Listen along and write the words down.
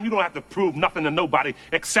don't have to prove nothing to nobody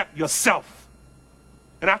except yourself.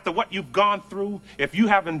 And after what you've gone through, if you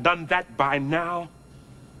haven't done that by now,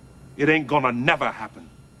 it ain't gonna never happen.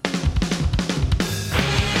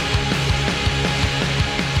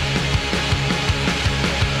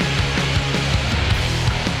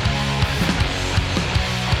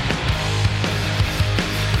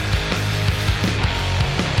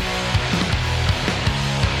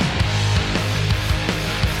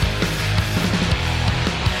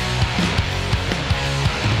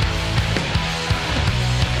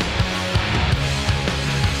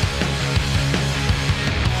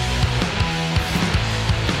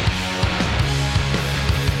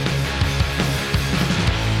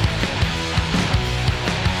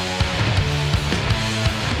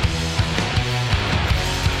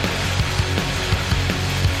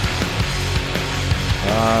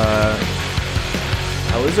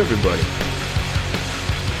 How is everybody?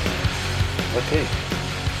 Okay.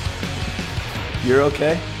 You're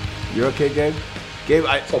okay? You're okay, Gabe? Gabe,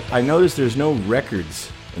 I noticed there's no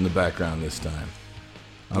records in the background this time.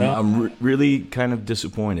 I'm really kind of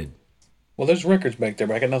disappointed. Well, there's records back there,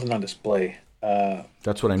 but I got nothing on display.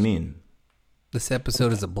 That's what I mean. This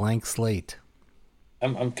episode is a blank slate.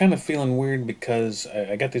 I'm kind of feeling weird because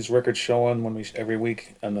I got these records showing every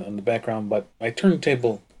week on the background, but my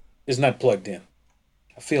turntable is not plugged in.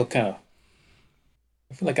 I feel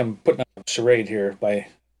like I'm putting up a charade here by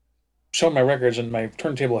showing my records, and my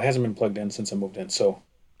turntable hasn't been plugged in since I moved in. So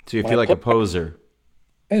you feel like a poser.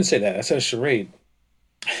 I didn't say that. I said a charade,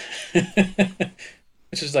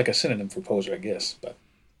 which is like a synonym for poser, I guess. But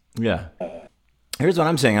yeah. Here's what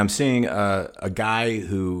I'm saying. I'm seeing a guy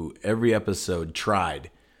who every episode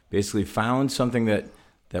basically found something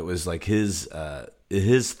that was like his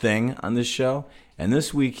thing on this show, and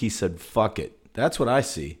this week he said, "Fuck it." That's what I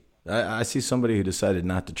see. I see somebody who decided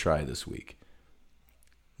not to try this week.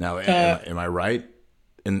 Now, am I right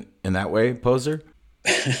in that way, poser?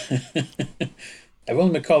 I've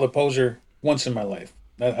only been called a poser once in my life.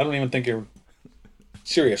 I don't even think you're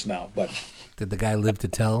serious now, but... Did the guy live to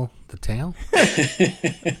tell the tale?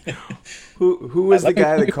 Who was the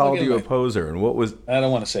guy that called you a poser, and what was... I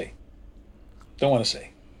don't want to say. Don't want to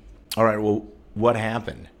say. All right, well, what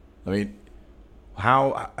happened? I mean...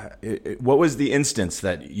 What was the instance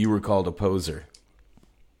that you were called a poser?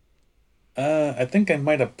 I think I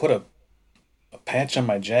might have put a patch on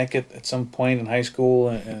my jacket at some point in high school,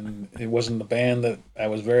 and it wasn't the band that I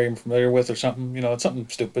was very familiar with or something. You know, it's something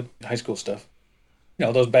stupid, high school stuff. You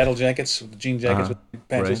know, those battle jackets, the jean jackets with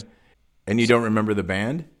patches. Right. And you don't remember the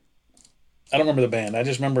band? I don't remember the band. I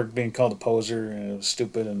just remember being called a poser, and it was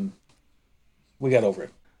stupid, and we got over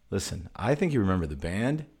it. Listen, I think you remember the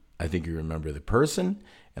band. I think you remember the person,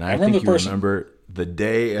 and I think you remember the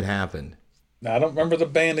day it happened. Now, I don't remember the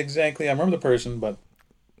band exactly. I remember the person, but...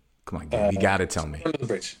 Come on, Gabe, you got to tell me. Under the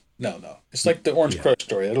bridge. No. It's like the Orange Crush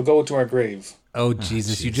story. It'll go to our grave. Oh,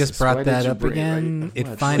 Jesus, you just brought that up again? Right?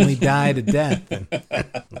 It finally died a death.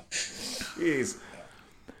 Jeez.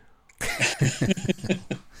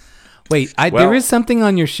 Wait, there is something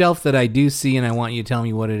on your shelf that I do see, and I want you to tell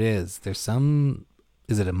me what it is. There's some...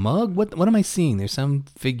 Is it a mug? What am I seeing? There's some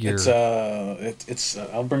figure. It's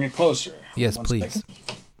I'll bring it closer. Yes, please.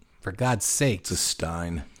 Second. For God's sake. It's a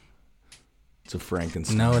Stein. It's a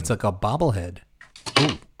Frankenstein. No, it's like a bobblehead.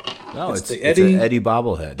 Ooh. No, it's an Eddie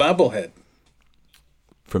bobblehead. Bobblehead.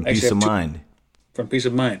 From Peace of Mind. From Peace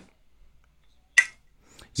of Mind.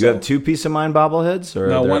 You have two Peace of Mind bobbleheads? Or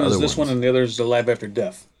no, one is this one and the other is the Alive After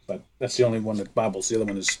Death. But that's the only one that bobbles. The other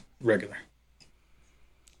one is regular.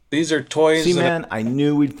 These are toys. See, man, I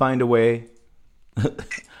knew we'd find a way.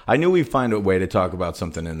 I knew we'd find a way to talk about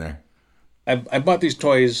something in there. I bought these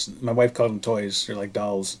toys. My wife called them toys. They're like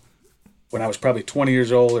dolls. When I was probably 20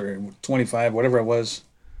 years old or 25, whatever I was.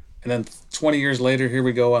 And then 20 years later, here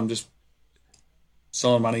we go. I'm just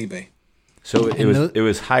selling them on eBay. So it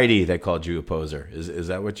was Heidi that called you a poser. Is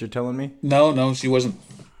that what you're telling me? No, she wasn't.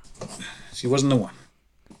 She wasn't the one.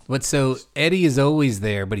 But so Eddie is always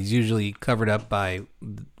there, but he's usually covered up by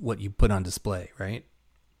what you put on display, right?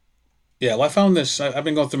 Yeah, well, I found this. I've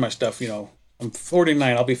been going through my stuff, you know. I'm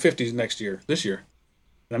 49. I'll be 50 this year.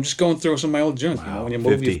 And I'm just going through some of my old junk. Wow, you know, when you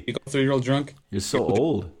move, you go through your old junk. You're so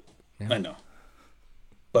old. Yeah. I know.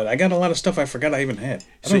 But I got a lot of stuff I forgot I even had.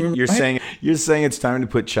 So you're saying it's time to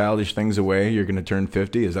put childish things away? You're going to turn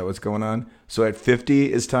 50? Is that what's going on? So at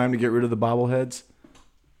 50, it's time to get rid of the bobbleheads?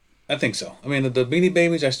 I think so. I mean, the Beanie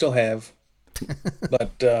Babies I still have.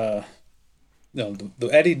 But, the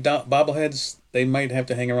Eddie bobbleheads, they might have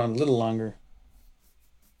to hang around a little longer.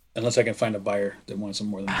 Unless I can find a buyer that wants them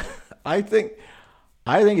more than that. I think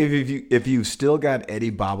I think if you still got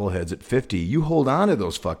Eddie bobbleheads at 50, you hold on to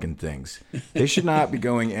those fucking things. They should not be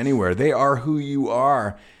going anywhere. They are who you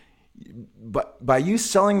are. But by you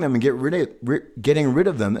selling them and getting rid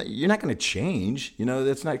of them, you're not going to change. You know,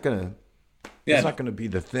 that's not going to. Yeah. It's not going to be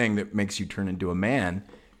the thing that makes you turn into a man.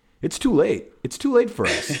 It's too late. It's too late for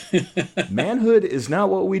us. Manhood is not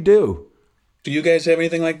what we do. Do you guys have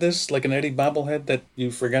anything like this, like an Eddie bobblehead that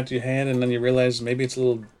you forgot you had, and then you realize maybe it's a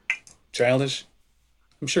little childish?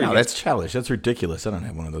 I'm sure. No, that's childish. That's ridiculous. I don't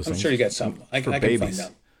have one of those things. I'm sure you got something. I can find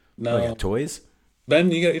out. No, you got toys.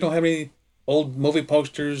 Ben, you don't have any old movie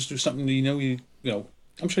posters or something? You know.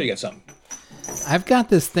 I'm sure you got something. I've got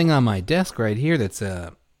this thing on my desk right here. It's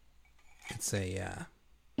a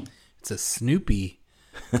Snoopy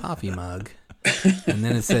coffee mug. And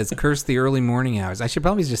then it says, curse the early morning hours. I should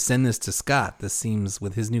probably just send this to Scott. This seems,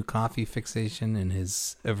 with his new coffee fixation and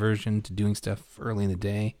his aversion to doing stuff early in the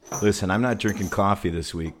day. Listen, I'm not drinking coffee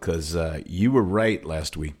this week because you were right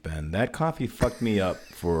last week, Ben. That coffee fucked me up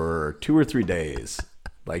for 2 or 3 days.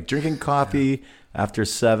 Like drinking coffee after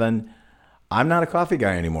 7. I'm not a coffee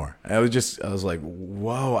guy anymore. I was like,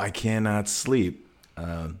 whoa, I cannot sleep.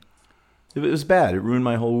 It was bad. It ruined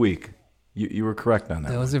my whole week. You were correct on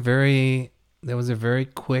that. That was a very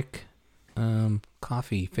quick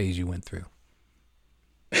coffee phase you went through.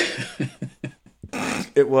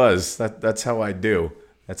 It was. That's how I do.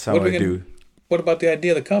 That's how I do. What about the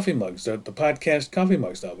idea of the coffee mugs, the podcast coffee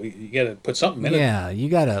mugs, though? You got to put something in it. Yeah,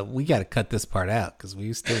 we gotta cut this part out because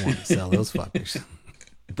we still want to sell those fuckers.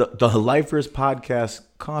 The LIFERS podcast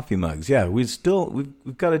coffee mugs. Yeah, we've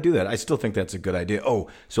got to do that. I still think that's a good idea. Oh,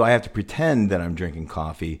 so I have to pretend that I'm drinking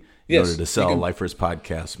coffee in order to sell LIFERS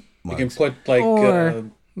podcast mugs. You can put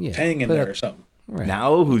Tang in there or something. Right.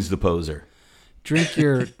 Now who's the poser? Drink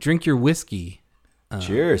your whiskey.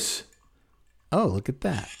 Cheers. Oh, look at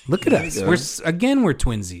that! Look at us. We're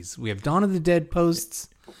twinsies. We have Dawn of the Dead posts.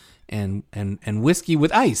 And whiskey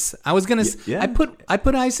with ice. I was gonna. Yeah. I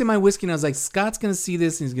put ice in my whiskey, and I was like, Scott's gonna see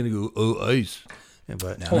this, and he's gonna go, "Oh, ice."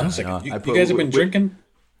 But hold on a second. You guys have been drinking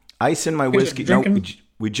ice in my whiskey. No,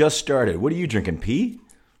 we just started. What are you drinking? Pee?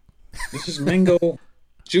 This is mango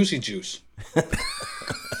juicy juice.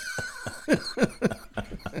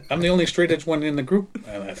 I'm the only straight edge one in the group,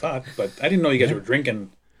 I thought, but I didn't know you guys were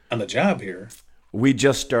drinking on the job here. We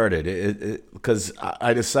just started because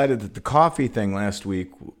I decided that the coffee thing last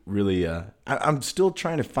week really. I'm still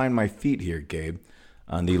trying to find my feet here, Gabe,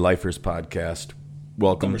 on the LIFERS podcast.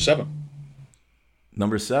 Welcome.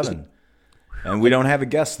 Number 7. And we don't have a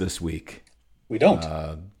guest this week. We don't.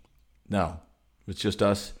 No, it's just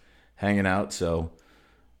us hanging out. So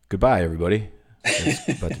goodbye, everybody.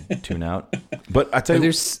 It's about to tune out. But I tell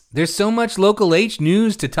you, there's so much local H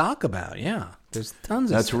news to talk about. Yeah. There's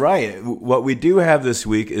tons of That's stuff. right. What we do have this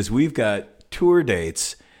week is we've got tour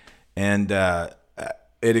dates, and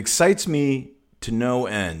it excites me to no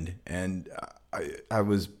end. And I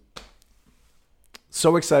was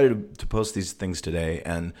so excited to post these things today,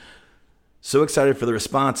 and so excited for the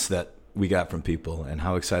response that we got from people and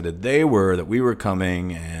how excited they were that we were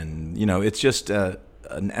coming. And, it's just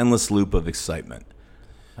an endless loop of excitement.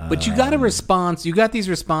 But you got a response. You got these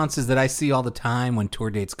responses that I see all the time when tour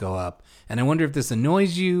dates go up. And I wonder if this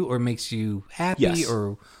annoys you or makes you happy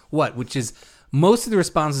or what, which is most of the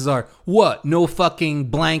responses are, what, no fucking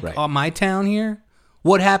blank on my town here?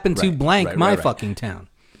 What happened to blank my fucking town?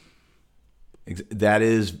 That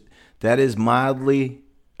is mildly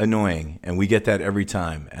annoying, and we get that every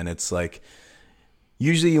time. And it's like,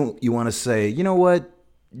 usually you want to say, you know what,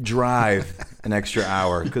 drive an extra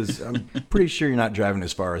hour, because I'm pretty sure you're not driving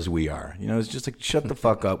as far as we are. It's just like, shut the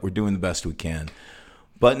fuck up, we're doing the best we can.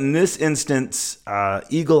 But in this instance,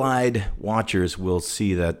 eagle-eyed watchers will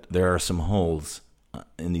see that there are some holes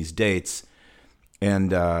in these dates,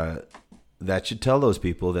 and that should tell those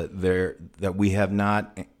people that we have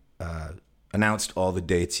not announced all the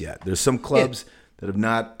dates yet. There's some clubs that have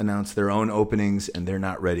not announced their own openings, and they're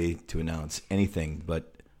not ready to announce anything.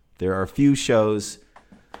 But there are a few shows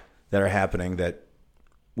that are happening that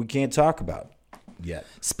we can't talk about yet.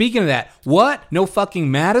 Speaking of that, what? No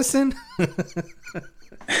fucking Madison?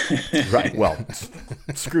 Right. Well,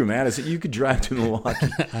 screw Madison. You could drive to Milwaukee.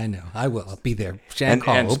 I know. I will. I'll be there. Shank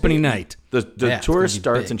Hall, opening night. The tour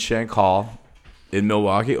starts in Shank Hall in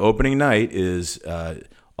Milwaukee. Opening night is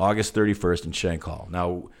August 31st in Shank Hall.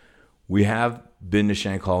 Now, we have been to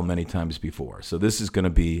Shank Hall many times before, so this is going to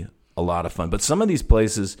be a lot of fun. But some of these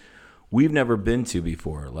places we've never been to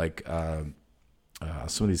before, like some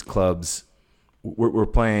of these clubs. We're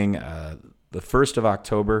playing the 1st of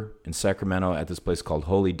October in Sacramento at this place called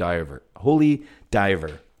Holy Diver,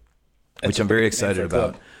 which I'm very excited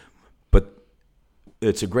about. But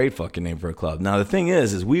It's a great fucking name for a club. Now, the thing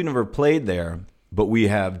is we've never played there, but we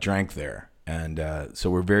have drank there. And so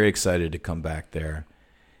we're very excited to come back there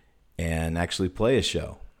and actually play a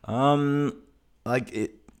show. In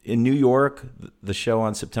New York, the show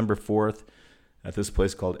on September 4th at this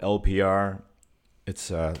place called LPR. It's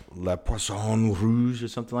La Poisson Rouge or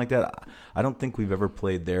something like that. I don't think we've ever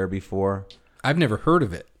played there before. I've never heard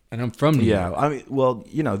of it, and I'm from New York. Yeah, I mean, well,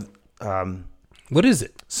 what is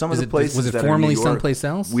it? Some of the places was it that formerly are New York, someplace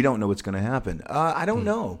else? We don't know what's going to happen. I don't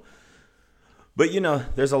know. But,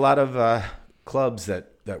 there's a lot of clubs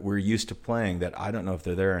that we're used to playing that I don't know if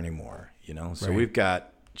they're there anymore, So Right. we've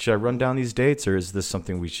got, should I run down these dates, or is this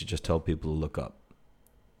something we should just tell people to look up?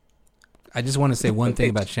 I just want to say one thing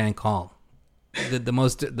about Shank Hall. The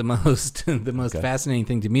most Okay. fascinating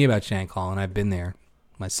thing to me about Shank Hall, and I've been there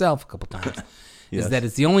myself a couple times, Yes. is that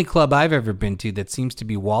it's the only club I've ever been to that seems to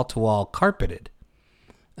be wall-to-wall carpeted.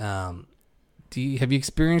 Have you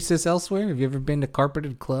experienced this elsewhere? Have you ever been to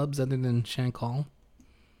carpeted clubs other than Shank Hall?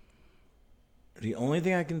 The only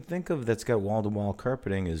thing I can think of that's got wall-to-wall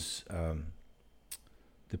carpeting is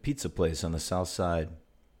the pizza place on the south side.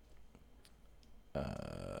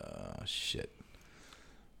 Shit.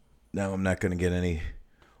 No, I'm not going to get any.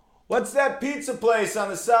 What's that pizza place on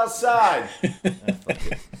the south side?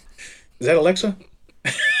 Fuck it. Is that Alexa?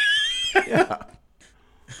 Yeah.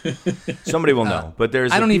 Somebody will know, but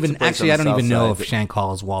there's. I don't even know if Shank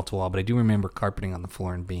Hall is wall to wall, but I do remember carpeting on the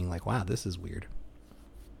floor and being like, "Wow, this is weird."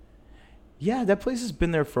 Yeah, that place has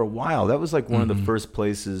been there for a while. That was like one of the first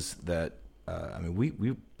places that.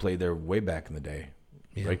 We played there way back in the day,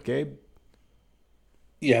 right, Gabe?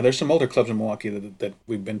 Yeah, there's some older clubs in Milwaukee that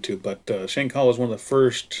we've been to, but Shank Hall was one of the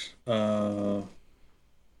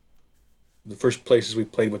first places we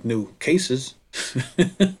played with new cases.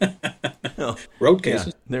 Road cases.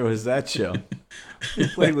 Yeah, there was that show. We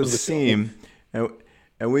played with Seam, and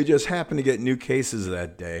we just happened to get new cases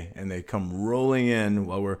that day, and they come rolling in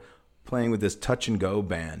while we're playing with this touch and go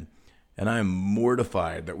band. And I'm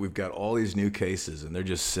mortified that we've got all these new cases, and they're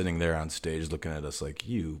just sitting there on stage looking at us like,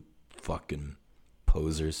 you fucking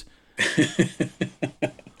posers.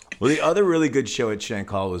 Well, the other really good show at Shank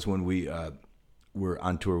Hall was when we were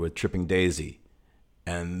on tour with Tripping Daisy,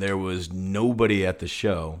 and there was nobody at the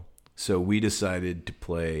show, so we decided to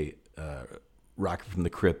play Rocket from the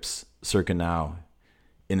Crypts, Circa Now,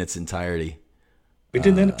 in its entirety. We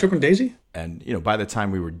did that at Trippin' Daisy? And, by the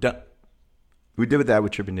time we were done, we did that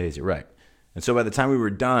with Trippin' Daisy, right. And so by the time we were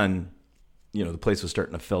done, the place was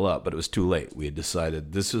starting to fill up, but it was too late. We had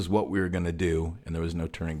decided this is what we were going to do, and there was no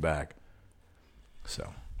turning back.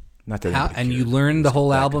 So, not that. And you learned the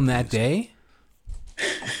whole album that day?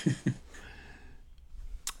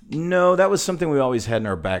 No, that was something we always had in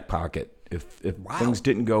our back pocket. If things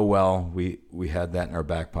didn't go well, we had that in our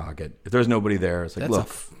back pocket. If there's nobody there, it's like, look,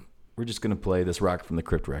 we're just going to play this Rocket from the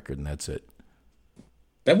Crypt record, and that's it.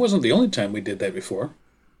 That wasn't the only time we did that before.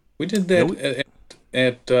 We did that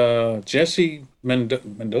at Jesse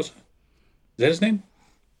Mendoza. Is that his name?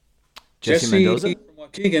 Jesse Mendoza? From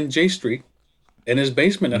Waukegan, J Street, in his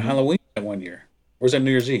basement at Halloween that one year. Or was that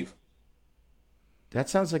New Year's Eve? That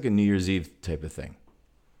sounds like a New Year's Eve type of thing.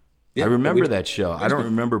 Yeah, I remember that show. I don't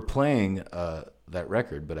remember playing that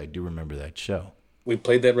record, but I do remember that show. We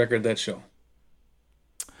played that record at that show.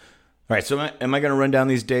 All right, so am I going to run down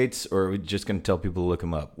these dates, or are we just going to tell people to look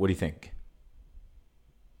them up? What do you think?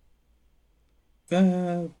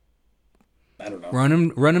 I don't know.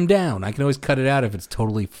 Run them down. I can always cut it out if it's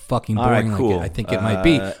totally fucking boring. All right, cool. Like I think it might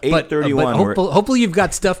be. 8:31. But hopefully you've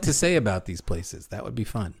got stuff to say about these places. That would be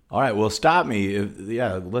fun. All right, well, stop me.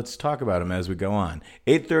 Let's talk about them as we go on.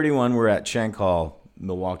 8:31, we're at Shank Hall,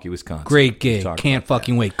 Milwaukee, Wisconsin. Great gig. Can't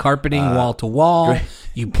fucking wait. Carpeting, wall to wall.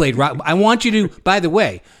 You played rock. I want you to, by the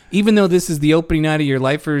way, even though this is the opening night of your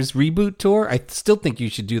Lifers reboot tour, I still think you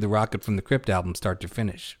should do the Rocket from the Crypt album start to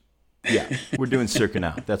finish. Yeah, we're doing Circa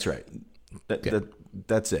Now. That's right.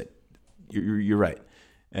 That's it. You're right.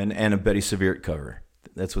 And a Betty Severe cover.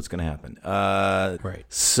 That's what's going to happen. Right.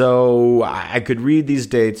 So I could read these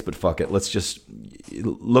dates, but fuck it. Let's just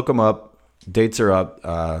look them up. Dates are up.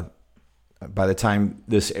 By the time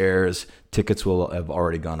this airs, tickets will have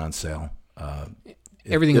already gone on sale.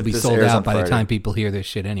 Everything will be sold out by the time people hear this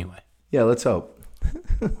shit anyway. Yeah, let's hope.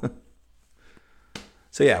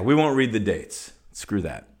 So yeah, we won't read the dates. Screw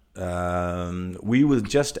that. We would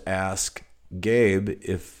just ask Gabe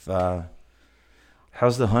if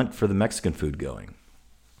how's the hunt for the Mexican food going?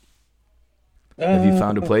 Have you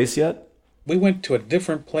found a place yet? We went to a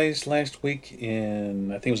different place last week I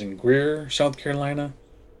think it was in Greer, South Carolina.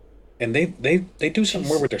 And they do something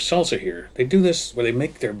more with their salsa here. They do this where they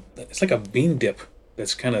make it's like a bean dip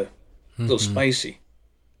that's kind of a little spicy.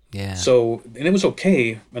 Yeah. So, and it was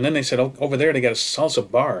okay. And then they said, oh, over there they got a salsa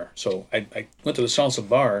bar. So I went to the salsa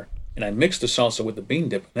bar and I mixed the salsa with the bean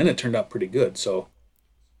dip. And then it turned out pretty good. So,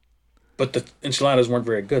 but the enchiladas weren't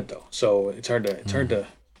very good though. So it's hard to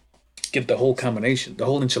get the whole combination, the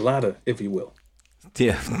whole enchilada, if you will.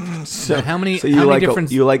 Yeah. So how many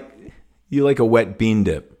different... you like a wet bean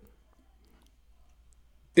dip?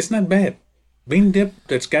 It's not bad. Bean dip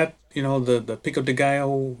that's got, the pico de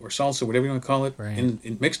gallo or salsa, whatever you want to call it, right.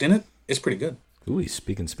 and mixed in it, it's pretty good. Ooh, he's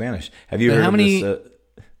speaking Spanish. Have you heard of this?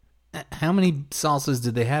 How many salsas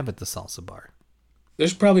did they have at the salsa bar?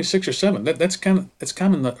 There's probably 6 or 7. It's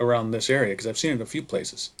common around this area because I've seen it in a few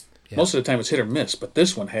places. Yeah. Most of the time it's hit or miss, but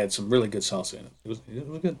this one had some really good salsa in it. It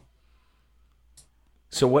was good.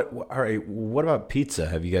 So what about pizza?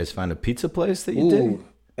 Have you guys found a pizza place that you dig?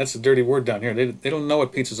 That's a dirty word down here. They don't know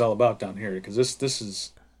what pizza's all about down here because this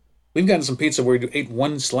is... We've gotten some pizza where you ate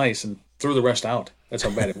one slice and threw the rest out. That's how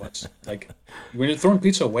bad it was. Like, when you're throwing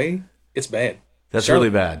pizza away, it's bad. That's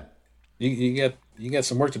Charlotte, really bad. You got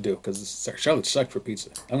some work to do because Charlotte sucked for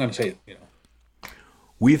pizza. I'm going to say it,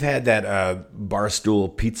 We've had that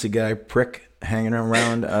Barstool pizza guy prick hanging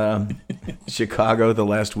around Chicago the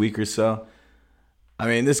last week or so. I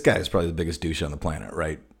mean, this guy is probably the biggest douche on the planet,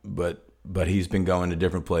 right? But he's been going to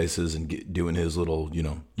different places and doing his little,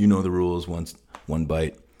 the rules, one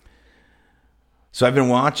bite. So I've been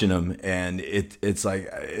watching him, and it's like,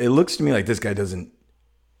 it looks to me like this guy doesn't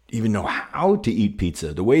even know how to eat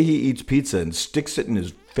pizza. The way he eats pizza and sticks it in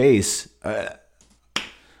his face, I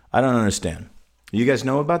don't understand. You guys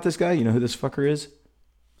know about this guy? You know who this fucker is?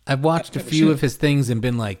 I've watched a few of his things and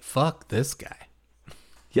been like, fuck this guy.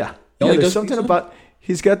 Yeah. There's something about...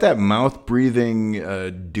 He's got that mouth-breathing,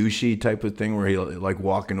 douchey type of thing where he'll like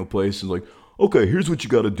walk into a place and like, okay, here's what you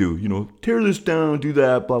got to do. Tear this down, do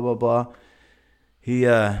that, blah, blah, blah. He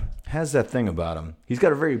has that thing about him. He's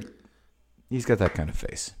got that kind of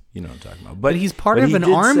face. You know what I'm talking about. But he's part of an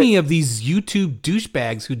army of these YouTube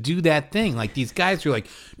douchebags who do that thing. Like these guys who are like,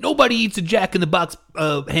 nobody eats a Jack in the Box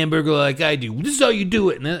hamburger like I do. This is how you do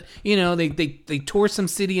it. And they tour some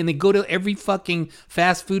city and they go to every fucking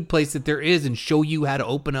fast food place that there is and show you how to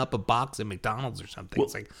open up a box at McDonald's or something.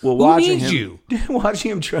 It's like, who needs you?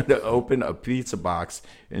 Watching him try to open a pizza box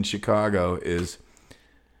in Chicago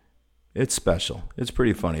it's special. It's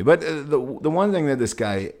pretty funny. But the one thing that this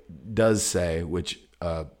guy does say, which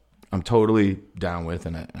I'm totally down with,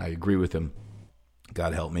 and I agree with him,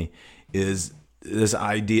 God help me, is this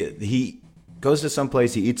idea. He goes to some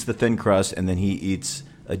place, he eats the thin crust, and then he eats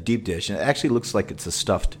a deep dish. And it actually looks like it's a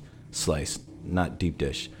stuffed slice, not deep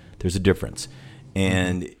dish. There's a difference.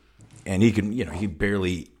 And he can, he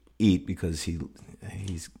barely eat because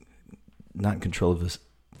he's not in control of his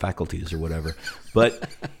faculties or whatever. But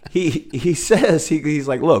he says, he's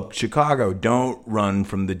like, look, Chicago, don't run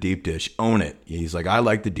from the deep dish. Own it. He's like, I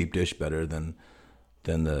like the deep dish better than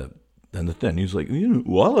the thin. He's like,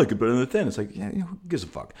 well, I like it better than the thin. It's like, yeah, who gives a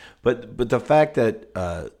fuck? But the fact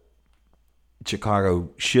that Chicago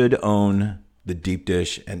should own the deep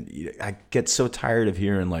dish, and I get so tired of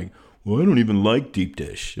hearing like, well, I don't even like deep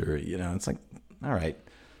dish, or it's like, all right.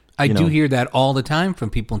 I do hear that all the time from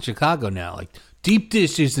people in Chicago now, like, deep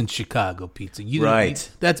dish isn't Chicago pizza.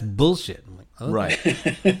 Right. That's bullshit. I'm like, okay.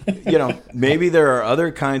 Right. Maybe there are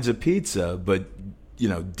other kinds of pizza, but,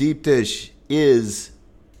 deep dish is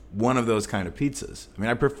one of those kind of pizzas. I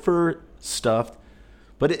mean, I prefer stuffed,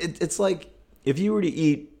 but it's like if you were to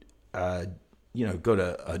eat, go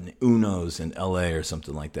to an Uno's in L.A. or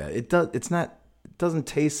something like that. It doesn't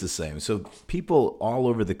taste the same. So people all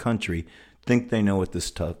over the country think they know what this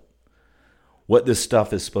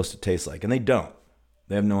stuff is supposed to taste like, and they don't.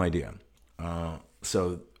 They have no idea.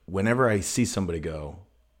 So whenever I see somebody go,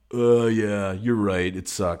 oh yeah, you're right, it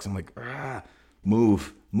sucks, I'm like,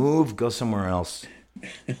 move, go somewhere else.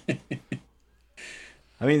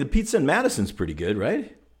 I mean, the pizza in Madison's pretty good,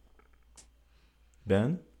 right,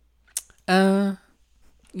 Ben?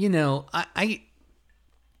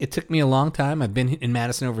 It took me a long time. I've been in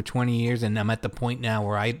Madison over 20 years, and I'm at the point now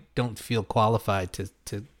where I don't feel qualified to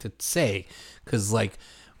say, because like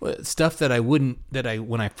stuff when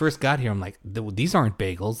I first got here, I'm like, these aren't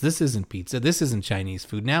bagels. This isn't pizza. This isn't Chinese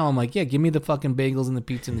food. Now I'm like, yeah, give me the fucking bagels and the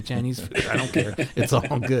pizza and the Chinese food. I don't care. It's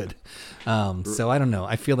all good. So I don't know.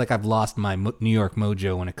 I feel like I've lost my New York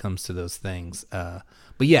mojo when it comes to those things. But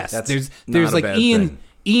yes, there's like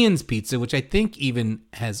Ian's Pizza, which I think even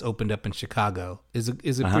has opened up in Chicago, is a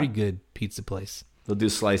pretty good pizza place. They'll do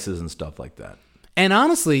slices and stuff like that. And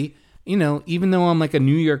honestly, even though I'm like a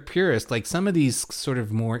New York purist, like some of these sort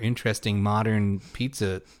of more interesting modern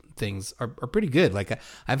pizza things are pretty good. Like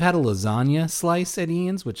I've had a lasagna slice at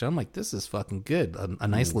Ian's, which I'm like, this is fucking good. A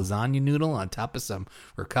nice lasagna noodle on top of some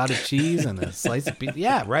ricotta cheese and a slice of pizza.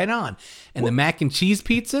 Yeah, right on. And the mac and cheese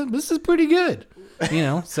pizza, this is pretty good.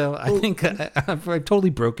 So I think I've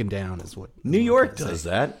totally broken down is what New York does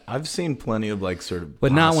that. I've seen plenty of like sort of,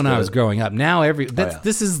 but not when I was growing up. Now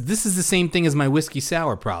this is the same thing as my whiskey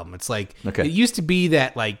sour problem. It's like it used to be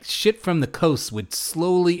that like shit from the coast would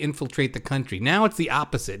slowly infiltrate the country. Now it's the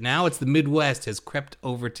opposite. Now it's the Midwest has crept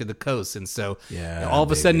over to the coast, and so all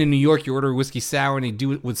of a sudden in New York you order a whiskey sour and they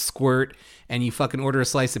do it with squirt. And you fucking order a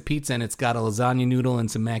slice of pizza and it's got a lasagna noodle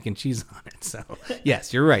and some mac and cheese on it. So,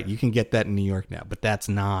 yes, you're right. You can get that in New York now, but that's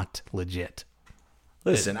not legit.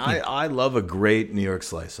 Listen, I love a great New York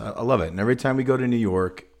slice. I love it. And every time we go to New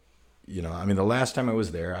York, the last time I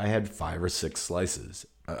was there, I had 5 or 6 slices.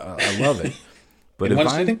 I love it. But in one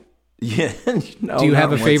sitting? Yeah. No, do you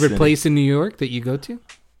have a favorite place in New York that you go to?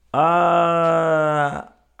 I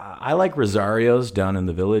like Rosario's down in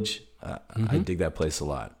the Village. I dig that place a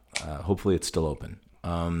lot. Hopefully it's still open.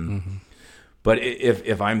 But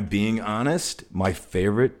if I'm being honest, my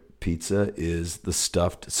favorite pizza is the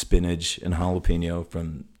stuffed spinach and jalapeno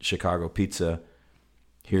from Chicago Pizza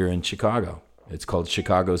here in Chicago. It's called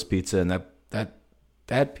Chicago's Pizza, and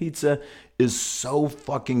that pizza is so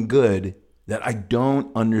fucking good that I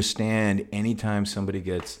don't understand anytime somebody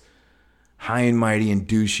gets high and mighty and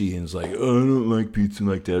douchey and is like, oh, I don't like pizza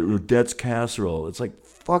like that, or that's casserole. It's like,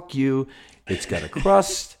 fuck you. It's got a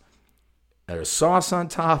crust. There's sauce on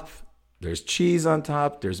top. There's cheese on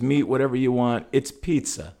top. There's meat, whatever you want. It's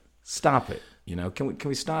pizza. Stop it. Can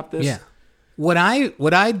we stop this? Yeah. What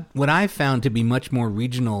I found to be much more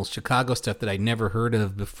regional Chicago stuff that I'd never heard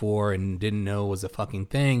of before and didn't know was a fucking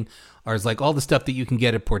thing is like all the stuff that you can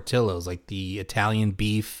get at Portillo's, like the Italian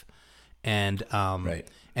beef and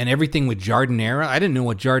and everything with giardiniera. I didn't know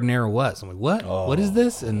what giardiniera was. I'm like, what? Oh. What is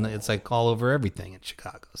this? And it's like all over everything in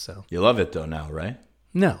Chicago. So you love it though now, right?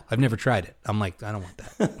 No, I've never tried it. I'm like, I don't want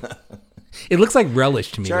that. It looks like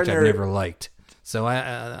relish to me, which I've never liked. So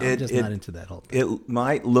I'm just not into that whole thing. It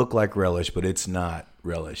might look like relish, but it's not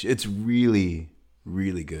relish. It's really,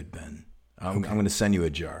 really good, Ben. I'm going to send you a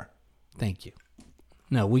jar. Thank you.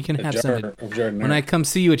 No, we can have some. When I come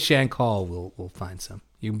see you at Shank Hall, we'll find some.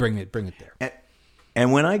 You can bring it there.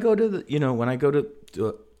 And when I go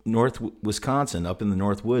to North Wisconsin, up in the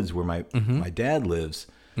North Woods where my dad lives,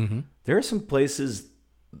 there are some places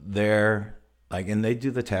there, and they do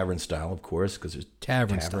the tavern style, of course, because there's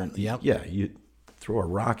tavern style. Yep. Yeah, you throw a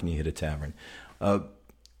rock and you hit a tavern.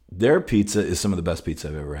 Their pizza is some of the best pizza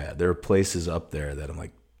I've ever had. There are places up there that I'm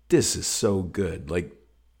like, this is so good. Like,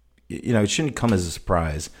 it shouldn't come as a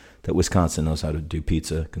surprise that Wisconsin knows how to do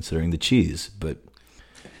pizza, considering the cheese. But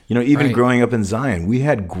even growing up in Zion, we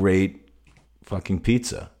had great fucking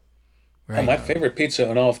pizza. Right. Well, my favorite pizza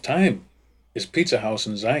in all of time is Pizza House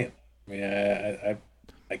in Zion. I mean,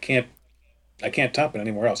 I can't top it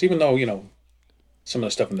anywhere else. Even though some of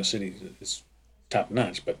the stuff in the city is top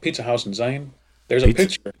notch, but Pizza House in Zion, there's a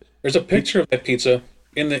picture. There's a picture of that pizza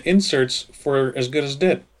in the inserts for As Good as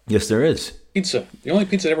Dead. Yes, there is. Pizza, the only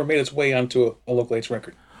pizza that ever made its way onto a local 8's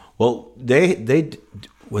record. Well, they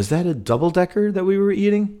was that a double decker that we were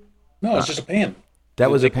eating? No, it's just a pan.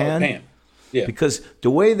 That was a pan? Pan. Yeah. Because the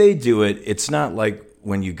way they do it, it's not like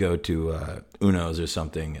when you go to Uno's or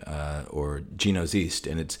something, or Gino's East,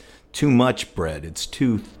 and it's too much bread. It's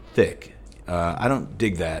too thick. I don't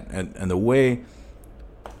dig that. And the way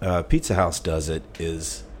Pizza House does it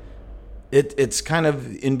is, it's kind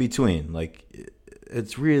of in between. Like,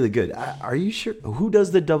 it's really good. Are you sure? Who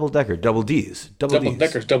does the double decker? Double D's. Double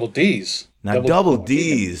Decker's Double D's. Now, Double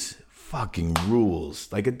D's fucking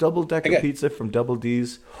rules. Like a double decker pizza from Double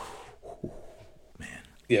D's.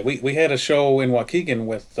 Yeah, we had a show in Waukegan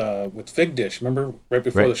with Fig Dish. Remember, right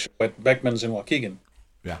before the show at Beckman's in Waukegan.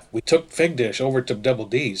 Yeah, we took Fig Dish over to Double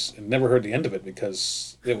D's and never heard the end of it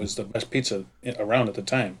because it was the best pizza around at the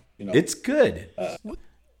time. It's good.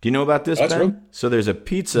 Do you know about this, Ben? So there's a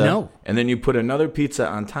pizza, and then you put another pizza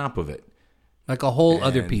on top of it, like a whole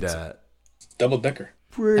other pizza. Double decker.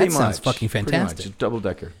 That sounds fucking fantastic. Double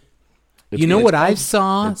decker. What I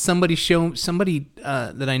saw? Somebody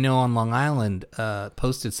that I know on Long Island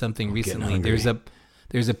posted something recently. There's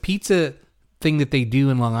a pizza thing that they do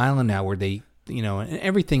in Long Island now where they, and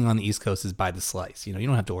everything on the East Coast is by the slice. You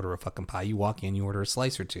don't have to order a fucking pie. You walk in, you order a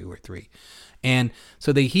slice or 2 or 3. And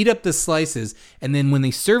so they heat up the slices, and then when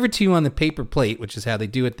they serve it to you on the paper plate, which is how they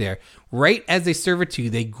do it there, right as they serve it to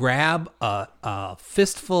you, they grab a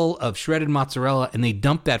fistful of shredded mozzarella and they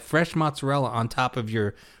dump that fresh mozzarella on top of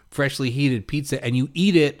your freshly heated pizza, and you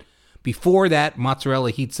eat it before that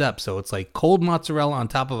mozzarella heats up. So it's like cold mozzarella on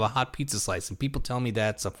top of a hot pizza slice. And people tell me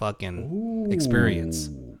that's a fucking experience.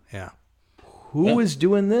 Yeah. Who is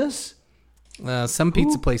doing this? Some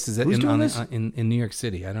pizza places in this? New York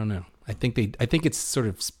City. I don't know. I think it's sort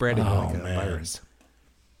of spreading like a virus.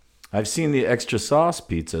 I've seen the extra sauce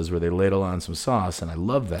pizzas where they ladle on some sauce, and I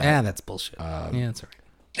love that. Yeah, that's bullshit. Yeah, that's all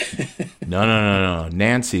right. No.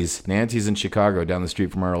 Nancy's in Chicago, down the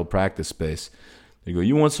street from our old practice space. They go,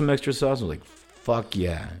 "You want some extra sauce?" I was like, "Fuck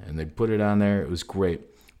yeah!" And they put it on there. It was great.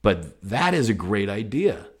 But that is a great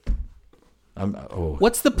idea.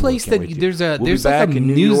 What's the place that there's we'll be back like a in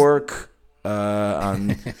New news... York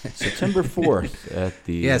on September 4th at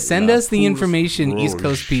the send us the Fours information, Road. East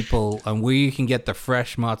Coast people, on where you can get the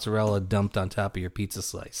fresh mozzarella dumped on top of your pizza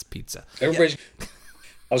slice pizza. I was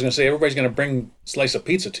going to say, everybody's going to bring a slice of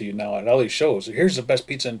pizza to you now at all these shows. Here's the best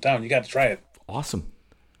pizza in town. You got to try it. Awesome.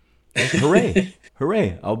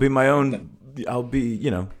 Hooray. I'll be my own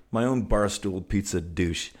barstool pizza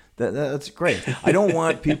douche. That's great. I don't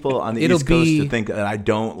want people on the East Coast to think that I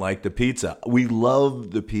don't like the pizza. We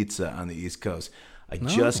love the pizza on the East Coast. I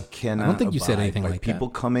just cannot. I don't think you said anything like people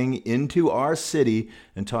that. coming into our city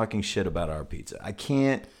and talking shit about our pizza. I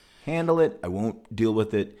can't handle it. I won't deal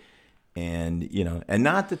with it. And and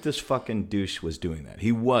not that this fucking douche was doing that.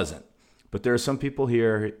 He wasn't. But there are some people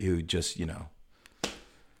here who just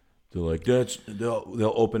they're like,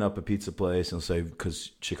 they'll open up a pizza place and say,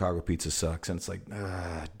 because Chicago pizza sucks. And it's like,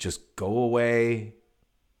 just go away.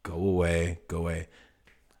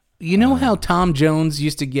 You know how Tom Jones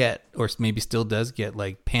used to get, or maybe still does get,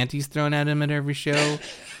 like panties thrown at him at every show?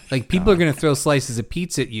 Like people are going to throw slices of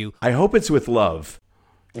pizza at you. I hope it's with love.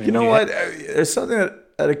 You know what? There's something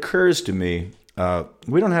that occurs to me.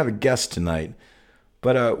 We don't have a guest tonight,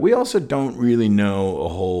 but we also don't really know a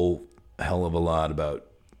whole hell of a lot about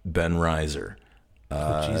Ben Reiser.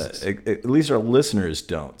 At least our listeners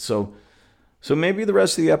don't. So maybe the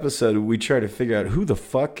rest of the episode we try to figure out who the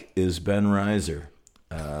fuck is Ben Reiser.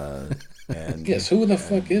 And yes, who the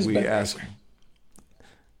fuck is Ben Reiser?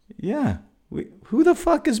 Yeah, who the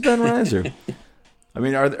fuck is Ben Reiser? I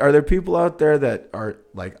mean, are there people out there that are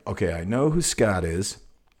like, okay, I know who Scott is.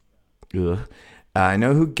 Ugh. I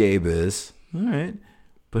know who Gabe is. All right,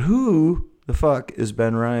 but who the fuck is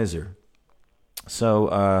Ben Reiser?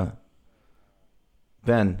 So,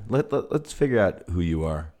 Ben, let's figure out who you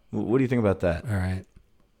are. What do you think about that? All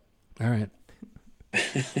right.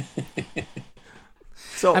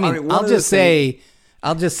 So, I'll just say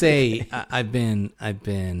I've been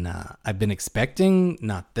expecting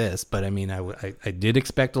not this, but I did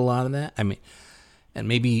expect a lot of that. And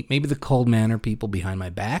maybe the cold manner people behind my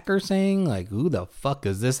back are saying like, who the fuck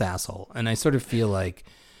is this asshole? And I sort of feel like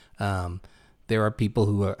there are people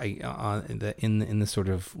who are in the sort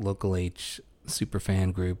of local H super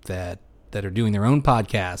fan group that are doing their own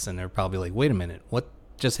podcasts, and they're probably like, wait a minute, what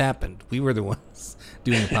just happened? We were the ones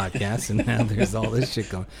doing the podcast, and now there's all this shit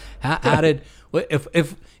going. How did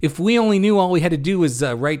if we only knew all we had to do was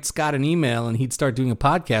write Scott an email and he'd start doing a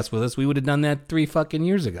podcast with us, we would have done that 3 fucking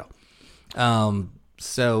years ago.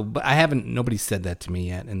 But I haven't. Nobody said that to me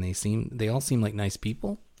yet, and they all seem like nice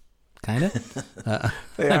people. Kind of.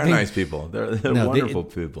 They are nice people. They're wonderful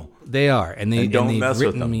people. They are, and they've mess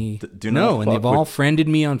with them. Me. And they've all friended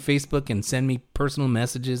me on Facebook and send me personal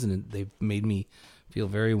messages, and they've made me feel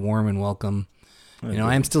very warm and welcome.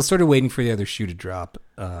 I'm still sort of waiting for the other shoe to drop,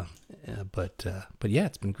 but yeah,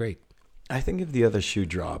 it's been great. I think if the other shoe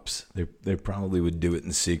drops, they probably would do it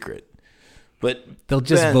in secret. But they'll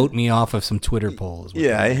just vote me off of some Twitter polls.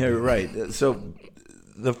 Yeah, right. So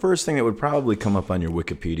the first thing that would probably come up on your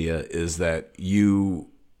Wikipedia is that you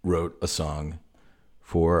wrote a song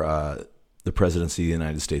for the presidency of the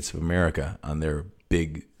United States of America on their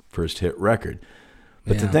big first hit record.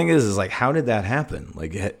 But the thing is like, how did that happen?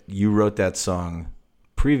 Like, you wrote that song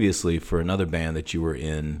previously for another band that you were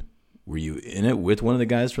in. Were you in it with one of the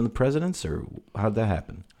guys from the Presidents, or how'd that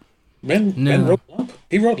happen? Ben wrote Lump.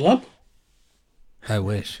 He wrote Lump. I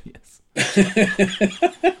wish. Yes.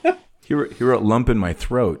 He wrote Lump in My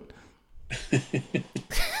Throat.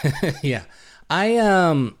 Yeah. I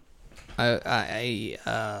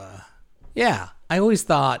always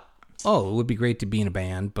thought, it would be great to be in a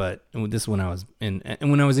band, but this is when I was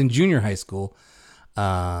in junior high school.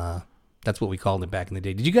 That's what we called it back in the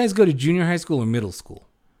day. Did you guys go to junior high school or middle school?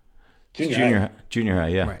 Junior high,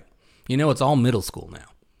 yeah. Right. It's all middle school now.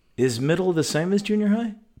 Is middle the same as junior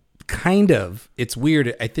high? Kind of. It's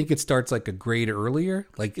weird. I think it starts like a grade earlier.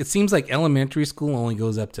 Like, it seems like elementary school only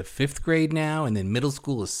goes up to 5th grade now, and then middle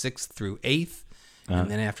school is 6th through 8th, and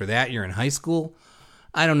then after that you're in high school.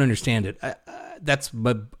 I don't understand it.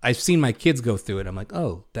 I've seen my kids go through it. I'm like,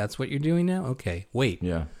 oh, that's what you're doing now? Okay, wait,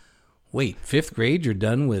 5th grade, you're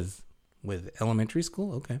done with elementary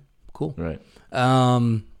school? Okay, cool. Right.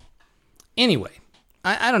 Anyway,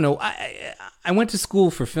 I don't know. I went to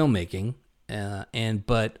school for filmmaking,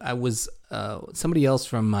 but I was somebody else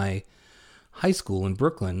from my high school in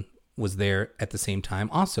Brooklyn was there at the same time,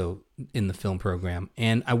 also in the film program.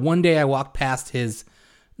 And one day I walked past his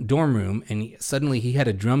dorm room, and suddenly he had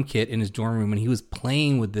a drum kit in his dorm room, and he was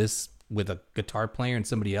playing with a guitar player and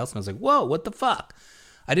somebody else. And I was like, whoa, what the fuck?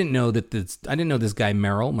 I didn't know this guy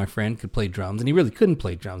Merrill, my friend, could play drums, and he really couldn't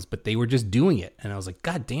play drums, but they were just doing it. And I was like,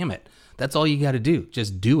 God damn it. That's all you got to do.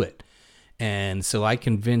 Just do it. And so I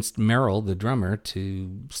convinced Merrill, the drummer,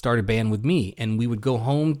 to start a band with me. And we would go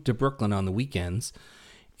home to Brooklyn on the weekends,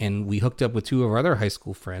 and we hooked up with 2 of our other high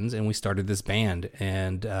school friends, and we started this band.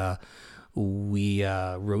 And we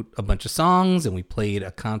wrote a bunch of songs, and we played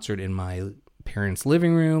a concert in my parents'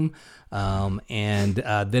 living room. And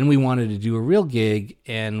then we wanted to do a real gig,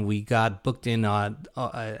 and we got booked in on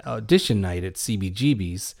audition night at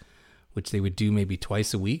CBGB's, which they would do maybe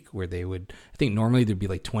twice a week, where they would, I think normally there'd be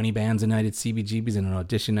like 20 bands a night at CBGB's, and an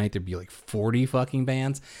audition night there'd be like 40 fucking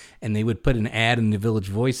bands, and they would put an ad in the Village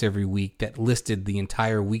Voice every week that listed the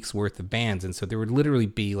entire week's worth of bands, and so there would literally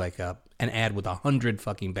be like an ad with 100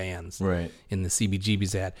 fucking bands in the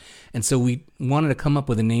CBGB's ad. And so we wanted to come up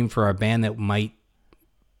with a name for our band that might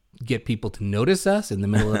get people to notice us in the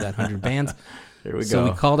middle of that 100 bands. Here we So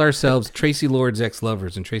go. we called ourselves Tracy Lord's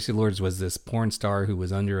Ex-Lovers, and Tracy Lord's was this porn star who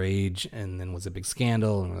was underage and then was a big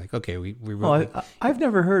scandal, and we're like, okay, we wrote... I've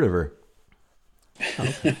never heard of her.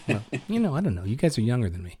 Oh, okay. Well, I don't know. You guys are younger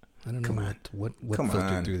than me. I don't know what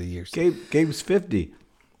filtered through the years. Gabe's 50.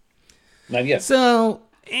 Not yet. So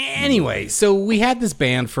anyway, we had this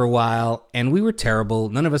band for a while, and we were terrible.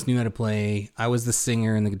 None of us knew how to play. I was the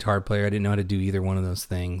singer and the guitar player. I didn't know how to do either one of those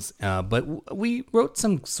things. But we wrote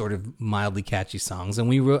some sort of mildly catchy songs,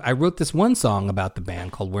 and I wrote this one song about the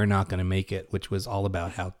band called "We're Not Gonna Make It," which was all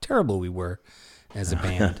about how terrible we were as a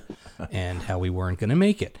band and how we weren't going to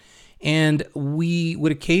make it. And we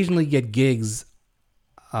would occasionally get gigs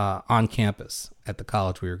on campus at the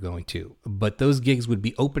college we were going to. But those gigs would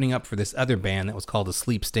be opening up for this other band that was called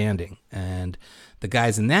Asleep Standing. And the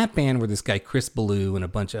guys in that band were this guy Chris Ballou and a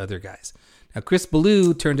bunch of other guys. Now, Chris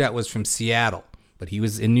Ballou turned out was from Seattle, but he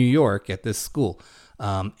was in New York at this school.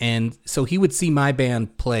 And so he would see my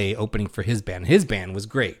band play opening for his band. His band was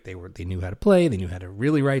great. They knew how to play. They knew how to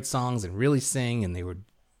really write songs and really sing. And they were,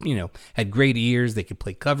 had great ears. They could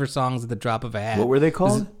play cover songs at the drop of a hat. What were they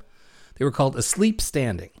called? They were called Asleep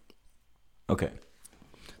Standing. Okay.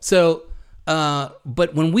 So,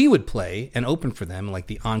 but when we would play and open for them, like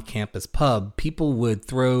the on-campus pub, people would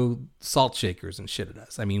throw salt shakers and shit at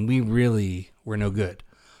us. I mean, we really were no good.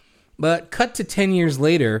 But cut to 10 years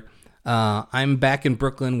later, I'm back in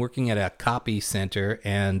Brooklyn working at a copy center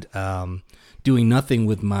and doing nothing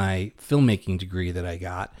with my filmmaking degree that I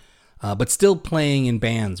got, but still playing in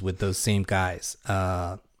bands with those same guys.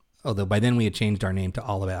 Although by then we had changed our name to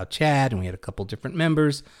All About Chad, and we had a couple different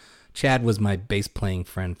members. Chad was my bass playing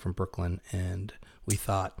friend from Brooklyn, and we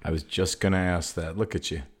thought... I was just going to ask that. Look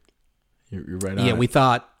at you. You're right on. Yeah, we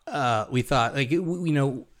thought, like,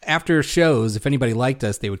 after shows, if anybody liked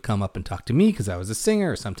us, they would come up and talk to me because I was a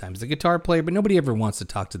singer or sometimes the guitar player, but nobody ever wants to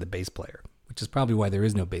talk to the bass player, which is probably why there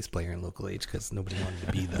is no bass player in Local H, because nobody wanted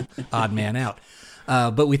to be the odd man out.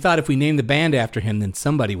 But we thought if we named the band after him, then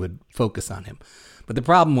somebody would focus on him. But the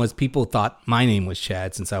problem was people thought my name was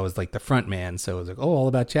Chad since I was like the front man. So it was like, oh, All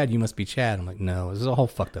About Chad, you must be Chad. I'm like, no, this is a whole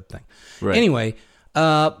fucked up thing. Right. Anyway,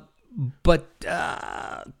 but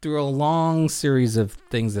through a long series of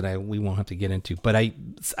things that we won't have to get into. But I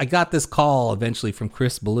got this call eventually from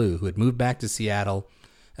Chris Ballou, who had moved back to Seattle.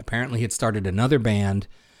 Apparently had started another band.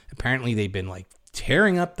 Apparently they'd been like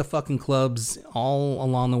tearing up the fucking clubs all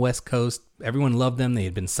along the West Coast. Everyone loved them. They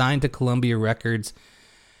had been signed to Columbia Records.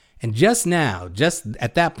 And just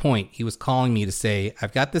at that point, he was calling me to say,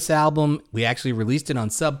 I've got this album. We actually released it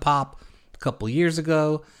on Sub Pop a couple years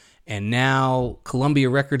ago. And now Columbia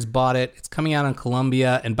Records bought it. It's coming out on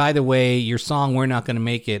Columbia. And by the way, your song, We're Not Gonna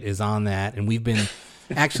Make It, is on that. And we've been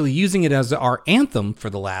actually using it as our anthem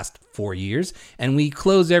for the last 4 years. And we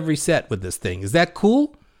close every set with this thing. Is that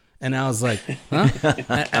cool? And I was like, huh?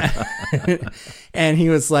 And he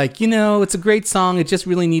was like, it's a great song. It just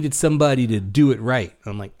really needed somebody to do it right.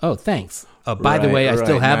 I'm like, oh, thanks. By the way, I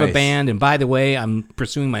still have a band. And by the way, I'm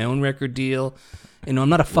pursuing my own record deal. I'm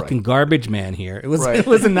not a fucking garbage man here. It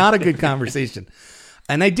was not a good conversation.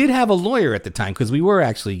 And I did have a lawyer at the time because we were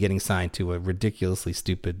actually getting signed to a ridiculously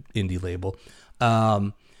stupid indie label.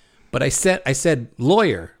 But I said,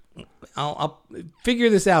 lawyer, I'll figure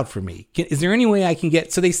this out for me. Is there any way I can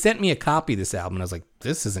get? So they sent me a copy of this album, and I was like,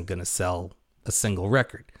 this isn't going to sell a single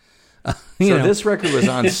record. This record was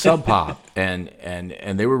on Sub Pop, and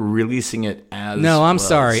they were releasing it as. No, I'm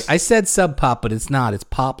sorry. I said Sub Pop, but it's not. It's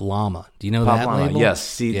Pop Llama. Do you know Pop that Llama. label?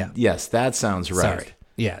 Yes. Yes, that sounds right. Sorry.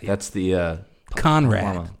 Yeah. That's the Conrad.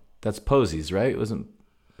 Pop Llama. That's Posey's, right? It wasn't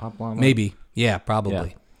Pop Llama. Maybe. Yeah,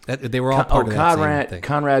 probably. Yeah. They were all part of that same thing.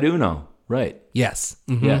 Conrad Uno. Right. Yes.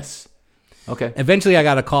 Mm-hmm. Yes. Okay. Eventually, I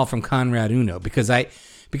got a call from Conrad Uno because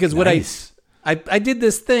what I did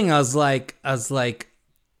this thing. I was like,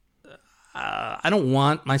 I don't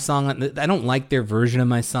want my song. I don't like their version of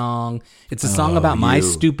my song. It's a song about my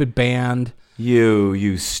stupid band.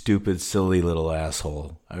 You stupid, silly little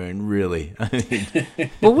asshole. I mean, really.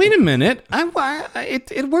 Well, wait a minute.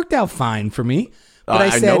 It worked out fine for me.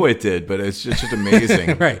 But I know it did, but it's just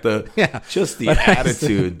amazing. Right. Just the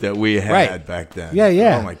attitude that we had back then.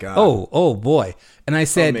 Yeah. Oh, my God. Oh, boy. And I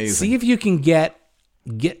said, amazing. See if you can get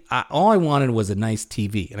all I wanted was a nice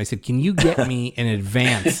TV. And I said, can you get me an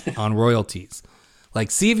advance on royalties? Like,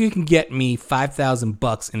 see if you can get me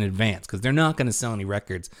 $5,000 in advance, because they're not going to sell any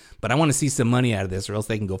records. But I want to see some money out of this, or else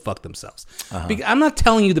they can go fuck themselves. Because I'm not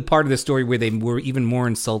telling you the part of the story where they were even more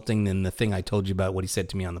insulting than the thing I told you about what he said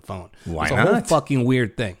to me on the phone. Why it's not? a whole fucking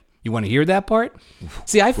weird thing. You want to hear that part?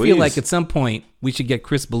 See, I feel like at some point we should get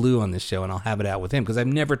Chris Ballou on this show, and I'll have it out with him, because I've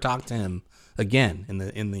never talked to him again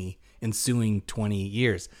in the ensuing 20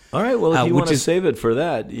 years. All right, well, if you want to save it for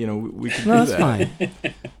that, we can do that. That's fine.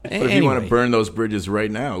 But if you want to burn those bridges right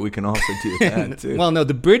now, we can also do that too. Well, no,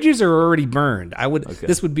 the bridges are already burned.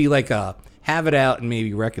 This would be like a have it out and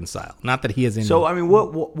maybe reconcile. Not that he has any. So, I mean,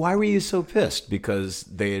 why were you so pissed? Because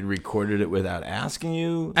they had recorded it without asking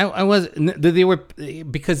you? I was. They were,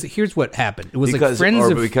 because here's what happened. It was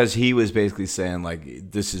because he was basically saying,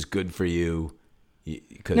 like, this is good for you.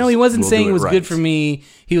 No, he wasn't saying it was good for me.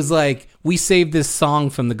 He was like, we saved this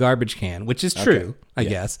song from the garbage can, which is true, I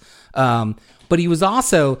guess. But he was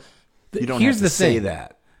also. You don't have to say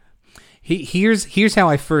that. Here's how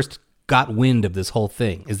I first got wind of this whole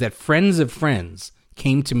thing: is that friends of friends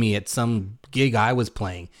came to me at some gig I was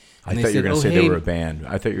playing. I thought you were going to say they were a band.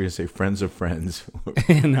 I thought you were going to say friends of friends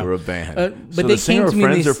were a band. But so they came to me.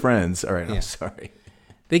 Friends are friends. All right, I'm sorry.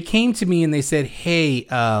 They came to me and they said, "Hey,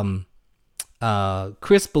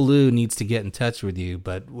 Chris Ballou needs to get in touch with you,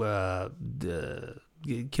 but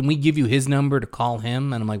can we give you his number to call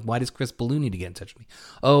him?" And I'm like, why does Chris Ballou need to get in touch with me?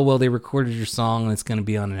 Oh, well, they recorded your song and it's going to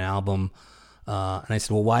be on an album. And I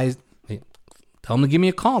said, well, tell him to give me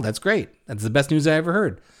a call. That's great. That's the best news I ever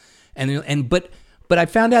heard. But I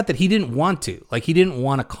found out that he didn't want to. Like, he didn't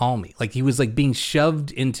want to call me. Like, he was like being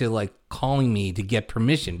shoved into like calling me to get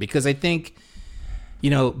permission, because I think,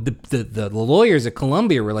 the lawyers at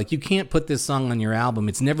Columbia were like, you can't put this song on your album.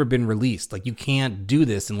 It's never been released. Like, you can't do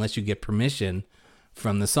this unless you get permission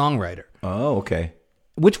from the songwriter. Oh, okay.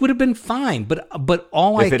 Which would have been fine, but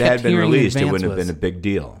all I kept hearing in advance was, if it had been released, it wouldn't have been a big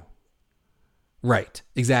deal. Right.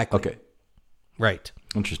 Exactly. Okay. Right.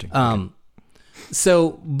 Interesting. Okay.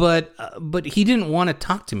 So, but he didn't want to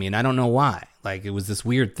talk to me, and I don't know why. Like, it was this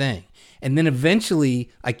weird thing. And then eventually,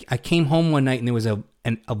 I came home one night, and there was a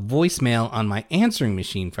voicemail on my answering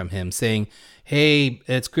machine from him saying, "Hey,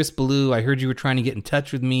 it's Chris Ballou. I heard you were trying to get in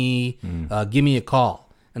touch with me. Give me a call."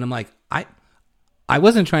 And I'm like, I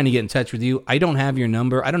wasn't trying to get in touch with you. I don't have your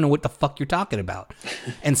number. I don't know what the fuck you're talking about.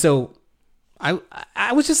 And so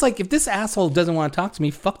I was just like, if this asshole doesn't want to talk to me,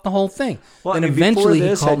 fuck the whole thing. Well, and eventually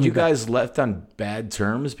he called me. Had you guys left on bad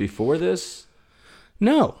terms before this?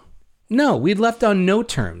 No, we'd left on no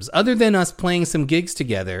terms. Other than us playing some gigs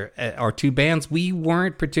together, our two bands, we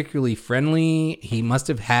weren't particularly friendly. He must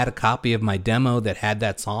have had a copy of my demo that had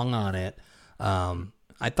that song on it.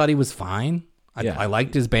 I thought he was fine. I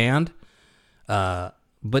liked his band.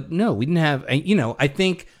 But no, we didn't have, I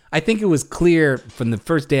think it was clear from the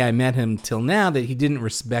first day I met him till now that he didn't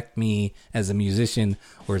respect me as a musician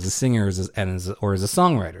or as a singer or as a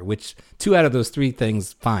songwriter, which 2 out of those 3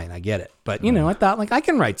 things, fine, I get it. But, I thought, like, I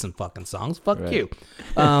can write some fucking songs. Fuck you.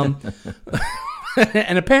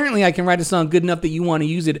 And apparently I can write a song good enough that you want to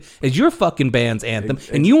use it as your fucking band's anthem,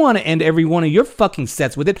 and you want to end every one of your fucking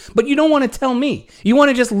sets with it, but you don't want to tell me. You want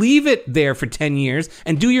to just leave it there for 10 years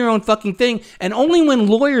and do your own fucking thing, and only when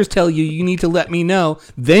lawyers tell you you need to let me know,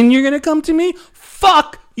 then you're going to come to me?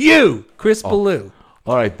 Fuck you, Chris Ballou.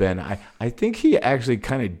 All right, Ben, I think he actually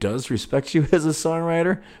kind of does respect you as a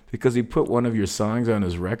songwriter, because he put one of your songs on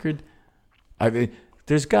his record. I mean,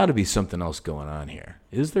 there's got to be something else going on here.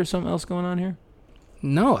 Is there something else going on here?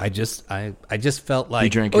 No, I just felt like. He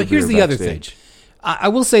drank your here's beer the other thing. backstage. I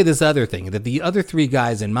will say this other thing, that the other three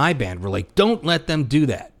guys in my band were like, don't let them do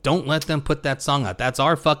that. Don't let them put that song out. That's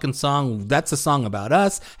our fucking song. That's a song about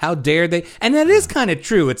us. How dare they? And that is kind of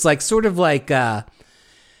true. It's like sort of like,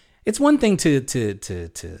 it's one thing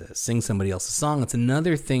to sing somebody else's song. It's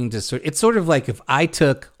another thing to it's sort of like if I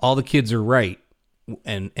took All the Kids Are Right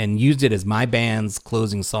and used it as my band's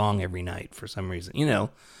closing song every night for some reason. You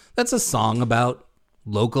know, that's a song about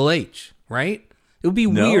local H, right? It would be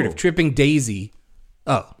weird if Tripping Daisy.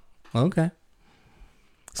 Oh, okay.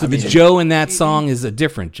 So the Joe in that song is a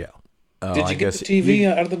different Joe. Oh, Did you get the TV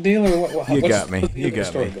out of the deal, or what? You got me. You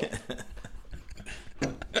got me.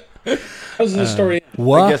 How's the story?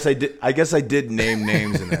 What? I guess I did name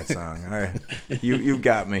names in that song. All right, you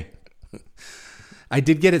got me. I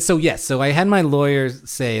did get it. So yes, so I had my lawyers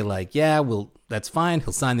say like, yeah, well, that's fine.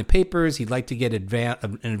 He'll sign the papers. He'd like to get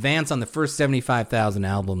an advance on the first 75,000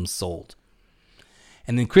 albums sold.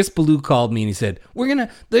 And then Chris Ballou called me and he said,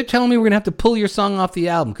 they're telling me we're going to have to pull your song off the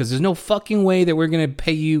album because there's no fucking way that we're going to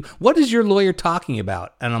pay you. What is your lawyer talking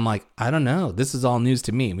about? And I'm like, I don't know. This is all news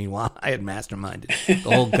to me. Meanwhile, I had masterminded the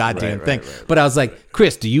whole goddamn thing. But I was like,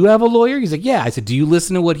 Chris, do you have a lawyer? He's like, yeah. I said, do you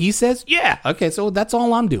listen to what he says? Yeah. Okay, so that's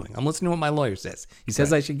all I'm doing. I'm listening to what my lawyer says. He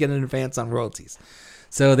says I should get an advance on royalties.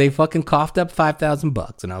 So they fucking coughed up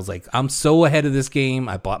 $5,000, and I was like, I'm so ahead of this game.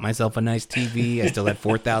 I bought myself a nice TV. I still had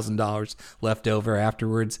 $4,000 left over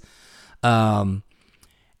afterwards. And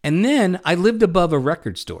then I lived above a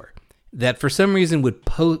record store that for some reason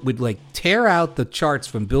would like tear out the charts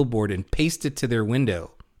from Billboard and paste it to their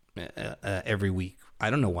window every week. I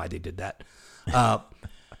don't know why they did that.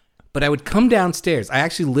 But I would come downstairs. I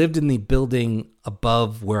actually lived in the building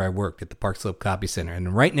above where I worked at the Park Slope Copy Center,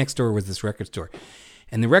 and right next door was this record store.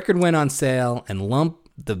 And the record went on sale, and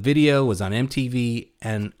the video was on MTV,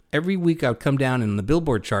 and every week I would come down, and in the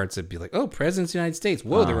Billboard charts, it'd be like, oh, Presidents of the United States.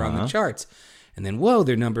 Whoa, they're on the charts. And then, whoa,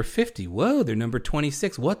 they're number 50. Whoa, they're number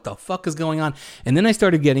 26. What the fuck is going on? And then I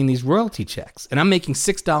started getting these royalty checks, and I'm making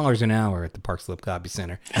 $6 an hour at the Park Slope Copy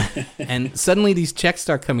Center. And suddenly these checks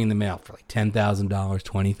start coming in the mail for like $10,000,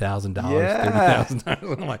 $20,000,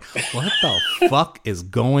 $30,000. I'm like, what the fuck is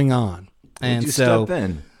going on? And step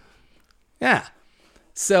in? Yeah.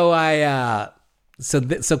 So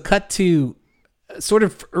so cut to sort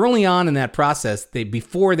of early on in that process.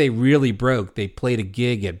 Before they really broke, they played a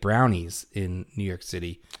gig at Brownies in New York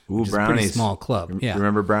City. Which is Brownies, a pretty small club. Yeah,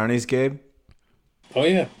 remember Brownies, Gabe? Oh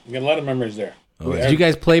yeah, we got a lot of memories there. Oh, Did you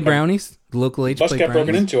guys play Brownies? The local H bus played got Brownies?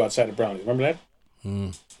 broken into outside of Brownies. Remember that?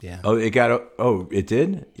 Yeah. Oh, it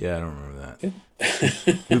did? Yeah, I don't remember that.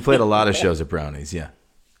 We played a lot of shows at Brownies. Yeah.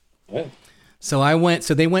 Yeah. So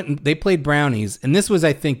they played Brownies, and this was,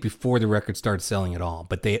 I think, before the record started selling at all,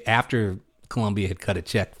 but after Columbia had cut a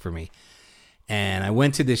check for me. And I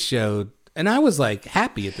went to this show, and I was like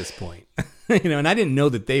happy at this point. And I didn't know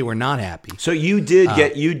that they were not happy. So you did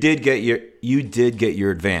get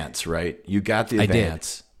your advance, right? You got the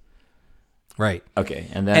advance. Right. Okay.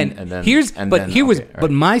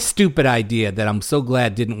 But my stupid idea that I'm so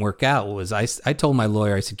glad didn't work out was I told my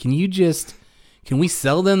lawyer, I said, can we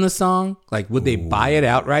sell them the song? Like, would they buy it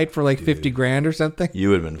outright for like 50 grand or something? You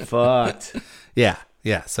would have been fucked. Yeah.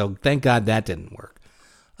 So thank God that didn't work.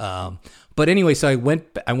 But anyway, so I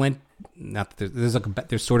went. Not that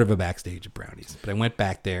there's sort of a backstage at Brownies, but I went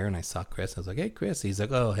back there and I saw Chris. I was like, "Hey, Chris." He's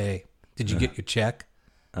like, "Oh, hey, did you get your check?"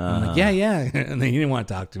 I'm like, "Yeah." And he didn't want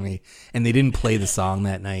to talk to me, and they didn't play the song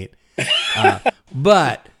that night.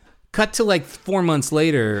 But cut to like 4 months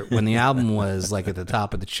later when the album was like at the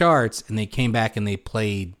top of the charts, and they came back and they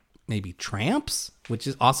played maybe Tramps, which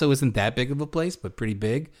also isn't that big of a place, but pretty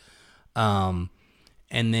big.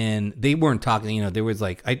 And then they weren't talking, there was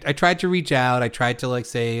like, I tried to reach out. I tried to like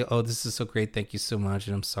say, oh, this is so great. Thank you so much.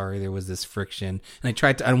 And I'm sorry there was this friction. And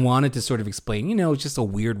I wanted to sort of explain, it's just a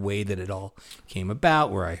weird way that it all came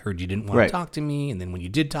about where I heard you didn't want to talk to me. And then when you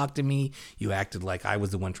did talk to me, you acted like I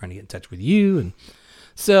was the one trying to get in touch with you. And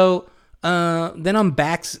so, then I'm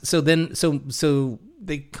back. So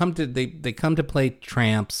they come to play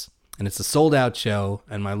Tramps. And it's a sold out show.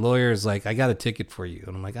 And my lawyer is like, I got a ticket for you.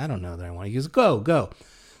 And I'm like, I don't know that I want to. He goes, go.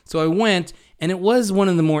 So I went, and it was one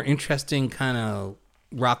of the more interesting kind of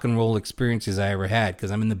rock and roll experiences I ever had. Because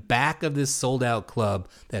I'm in the back of this sold out club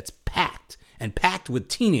that's packed with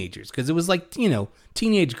teenagers. Because it was like,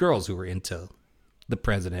 teenage girls who were into the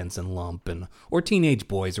Presidents and Lump or teenage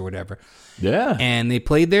boys or whatever. Yeah. And they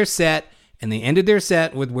played their set. And they ended their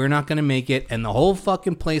set with "We're Not Gonna Make It," and the whole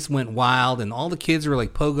fucking place went wild, and all the kids were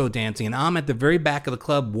like pogo dancing, and I'm at the very back of the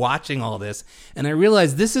club watching all this, and I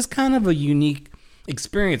realized this is kind of a unique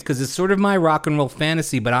experience because it's sort of my rock and roll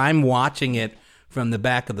fantasy, but I'm watching it from the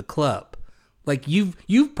back of the club. Like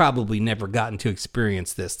you've probably never gotten to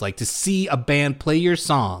experience this, like to see a band play your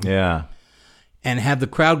song, and have the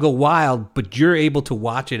crowd go wild, but you're able to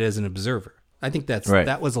watch it as an observer. I think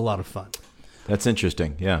that was a lot of fun. That's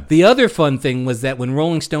interesting. Yeah. The other fun thing was that when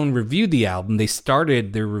Rolling Stone reviewed the album, they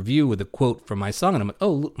started their review with a quote from my song, and I'm like,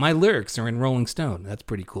 "Oh, my lyrics are in Rolling Stone." That's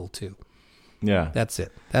pretty cool too. Yeah. That's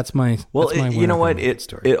it. That's my. Well, that's my you know what?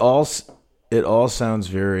 story. It all sounds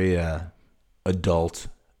very adult.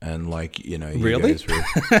 And like, you know, you really? guys were,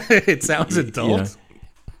 it sounds adult. You know,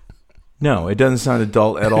 no, it doesn't sound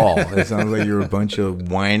adult at all. It sounds like you're a bunch of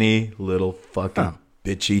whiny little fucking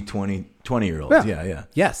bitchy 20-year-olds. Yeah.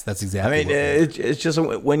 Yes, that's exactly. I mean, it's just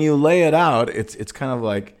when you lay it out, it's kind of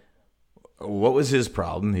like, what was his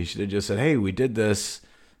problem? He should have just said, "Hey, we did this.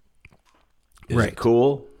 Is it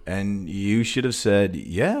cool?" And you should have said,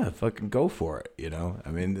 "Yeah, fucking go for it." You know, I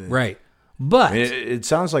mean, right. But it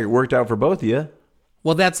sounds like it worked out for both of you.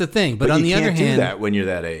 Well, that's the thing. But on the other hand, you can't do that when you're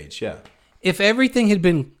that age. Yeah. If everything had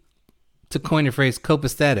been, to coin a phrase,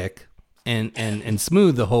 copacetic and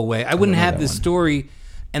smooth the whole way, I wouldn't have this story.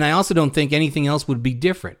 And I also don't think anything else would be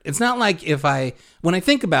different. It's not like when I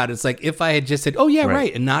think about it, it's like if I had just said, "Oh yeah,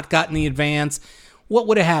 right," and not gotten the advance, what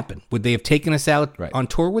would have happened? Would they have taken us out on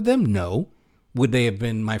tour with them? No. Would they have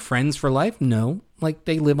been my friends for life? No. Like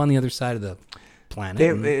they live on the other side of the planet.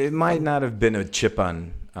 It might not have been a chip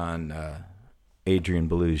on Adrian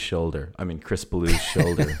Belews' shoulder. I mean, Chris Belews'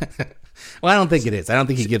 shoulder. Well, I don't think it is. I don't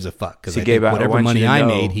think he gives a fuck. Because whatever money I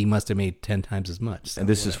made, he must have made 10 times as much. So and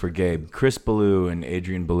this is for Gabe. Chris Belew and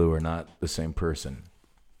Adrian Belew are not the same person,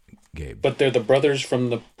 Gabe. But they're the brothers from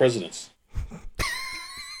the Presidents.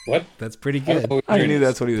 What? That's pretty good. I knew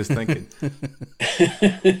that's what he was thinking.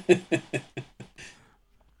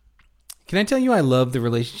 Can I tell you I love the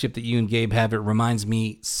relationship that you and Gabe have? It reminds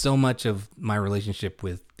me so much of my relationship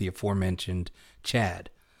with the aforementioned Chad.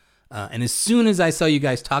 And as soon as I saw you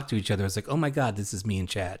guys talk to each other, I was like, "Oh my God, this is me and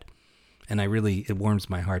Chad." And it warms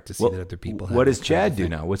my heart to see that other people have. What does Chad do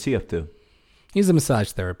now? What's he up to? He's a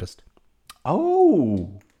massage therapist.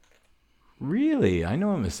 Oh, really? I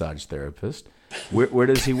know a massage therapist. Where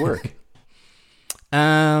does he work?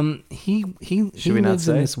 He lives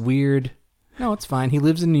in this weird. No, it's fine. He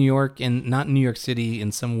lives in New York, and not in New York City,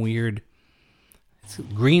 in some weird. It's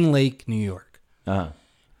Green Lake, New York.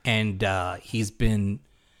 And he's been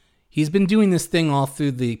doing this thing all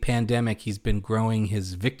through the pandemic. He's been growing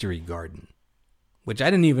his victory garden, which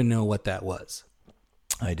I didn't even know what that was.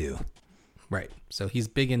 I do. Right. So he's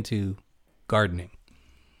big into gardening.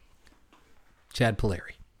 Chad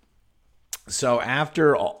Polari. So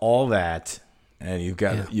after all that, and you've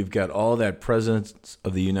got all that President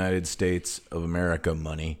of the United States of America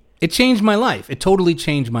money. It changed my life. It totally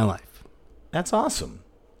changed my life. That's awesome.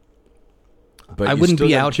 But I wouldn't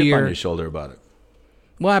be out here on your shoulder about it.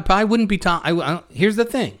 Well, I probably wouldn't be talking. Here's the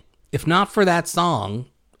thing: if not for that song,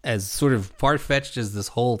 as sort of far fetched as this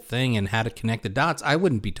whole thing and how to connect the dots, I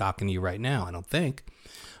wouldn't be talking to you right now. I don't think.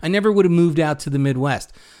 I never would have moved out to the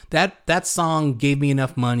Midwest. That song gave me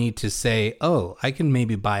enough money to say, "Oh, I can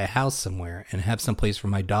maybe buy a house somewhere and have some place for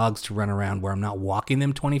my dogs to run around where I'm not walking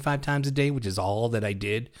them 25 times a day," which is all that I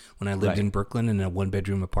did when I lived in Brooklyn in a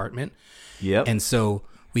 1-bedroom apartment. Yep. And so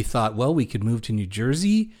we thought, well, we could move to New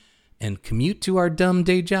Jersey and commute to our dumb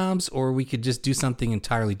day jobs, or we could just do something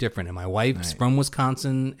entirely different. And my wife's from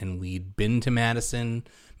Wisconsin, and we'd been to Madison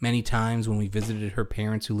many times when we visited her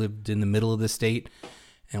parents who lived in the middle of the state.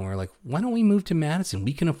 And we're like, why don't we move to Madison?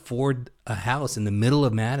 We can afford a house in the middle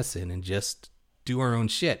of Madison and just do our own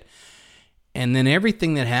shit. And then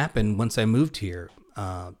everything that happened once I moved here,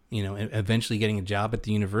 eventually getting a job at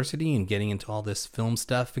the university and getting into all this film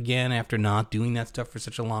stuff again after not doing that stuff for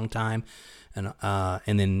such a long time. And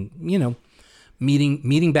then,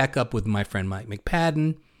 meeting back up with my friend Mike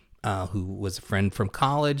McPadden, who was a friend from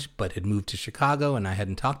college, but had moved to Chicago and I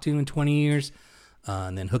hadn't talked to in 20 years.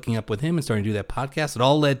 And then hooking up with him and starting to do that podcast, it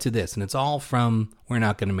all led to this. And it's all from We're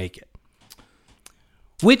Not Gonna Make It,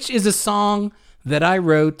 which is a song that I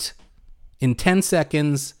wrote in 10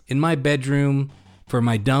 seconds in my bedroom for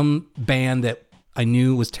my dumb band that I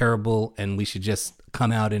knew was terrible and we should just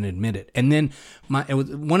come out and admit it. And then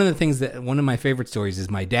one of my favorite stories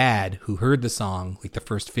is my dad, who heard the song like the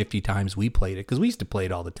first 50 times we played it, because we used to play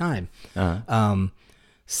it all the time.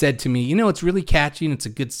 Said to me, it's really catchy and it's a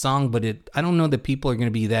good song, but I don't know that people are going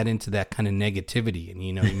to be that into that kind of negativity.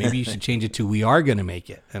 And, maybe you should change it to We Are Going to Make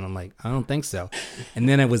It. And I'm like, I don't think so. And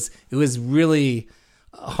then it was really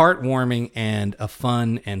heartwarming and a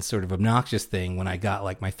fun and sort of obnoxious thing when I got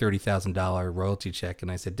like my $30,000 royalty check. And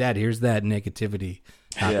I said, Dad, here's that negativity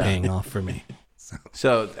not paying off for me.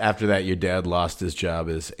 So after that, your dad lost his job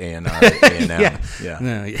as A&R at A&M. Yeah.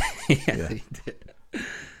 No, yeah. He did.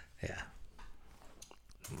 Yeah.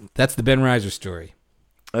 That's the Ben Reiser story.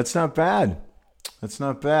 That's not bad.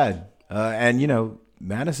 And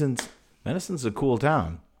Madison's a cool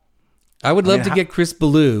town. I would love to get Chris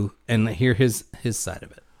Ballou and hear his side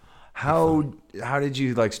of it. How did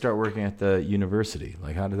you start working at the university?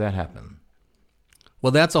 How did that happen?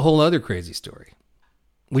 Well, that's a whole other crazy story.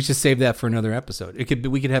 We should save that for another episode.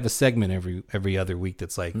 We could have a segment every other week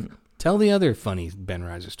that's tell the other funny Ben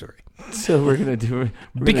Reiser story. So we're gonna do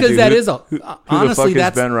because that is all. Honestly, who the fuck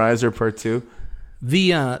that's is Ben Reiser Part 2.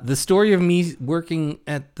 The story of me working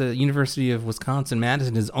at the University of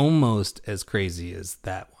Wisconsin-Madison is almost as crazy as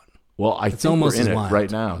that one. Well, I think we're in it right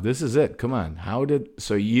now. This is it. Come on.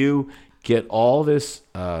 So you get all this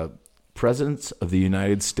Presidents of the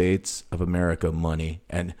United States of America money,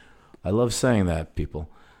 and I love saying that, people.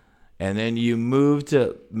 And then you move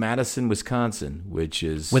to Madison, Wisconsin, which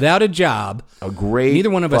is without a job, a great neither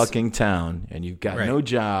one of fucking town, and you've got no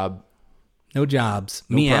job. No jobs.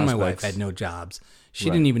 No Me prospects. and my wife had no jobs. She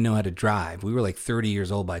didn't even know how to drive. We were 30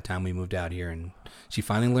 years old by the time we moved out here, and she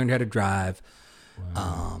finally learned how to drive.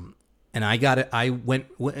 Wow. And I got it. I went,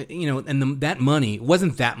 and that money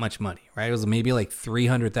wasn't that much money, right? It was maybe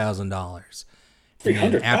 $300,000.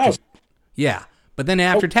 $300,000. Yeah, but then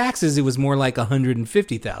after taxes, it was more like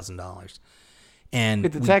 $150,000. And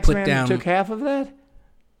the tax man took half of that.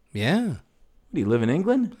 Yeah. Do you live in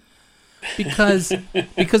England? Because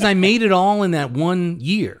I made it all in that 1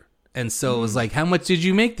 year. And so it was how much did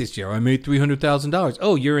you make this year? I made $300,000.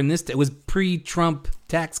 Oh, you're in this. It was pre-Trump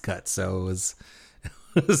tax cuts. So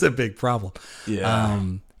it was a big problem. Yeah.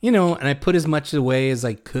 And I put as much away as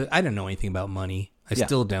I could. I didn't know anything about money. I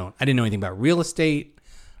still don't. I didn't know anything about real estate.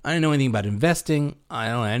 I didn't know anything about investing. I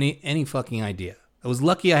don't have any fucking idea. I was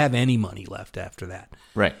lucky I have any money left after that.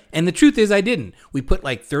 Right. And the truth is I didn't. We put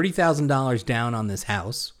 $30,000 down on this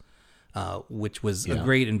house. Which was a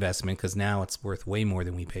great investment because now it's worth way more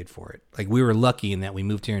than we paid for it. We were lucky in that we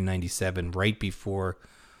moved here in 97, right before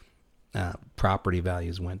property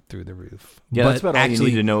values went through the roof. Yeah, that's about all you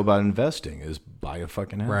need to know about investing is buy a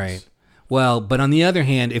fucking house. Right. Well, but on the other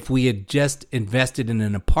hand, if we had just invested in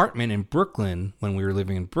an apartment in Brooklyn when we were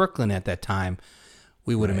living in Brooklyn at that time,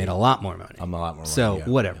 we would have made a lot more money. A lot more money. So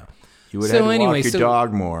whatever. Yeah. You would have to walk your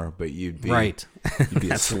dog more, but you'd be right. You'd be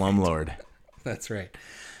a slumlord. That's right.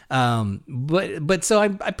 But so I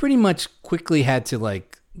pretty much quickly had to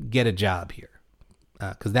get a job here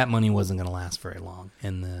because that money wasn't going to last very long.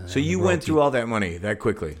 So you went through all that money that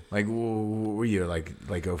quickly? Were you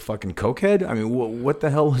like a fucking cokehead? I mean, what the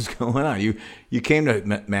hell was going on? You came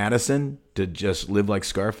to Madison to just live like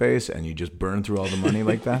Scarface, and you just burned through all the money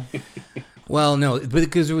like that? Well, no,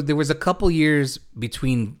 because there was a couple years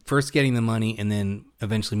between first getting the money and then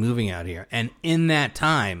eventually moving out here, and in that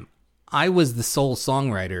time, I was the sole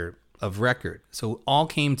songwriter of record, so it all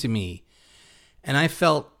came to me, and I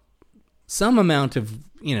felt some amount of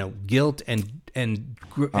guilt and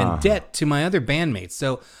debt to my other bandmates.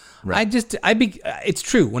 So it's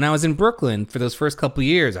true. When I was in Brooklyn for those first couple of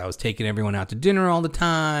years, I was taking everyone out to dinner all the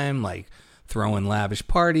time, throwing lavish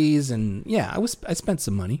parties, and I spent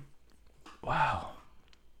some money. Wow.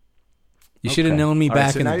 You should have known me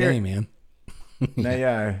back in the day, man.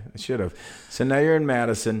 I should have. So now you're in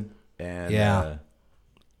Madison. And,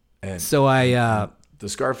 and so the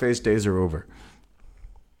Scarface days are over.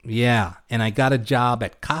 Yeah, and I got a job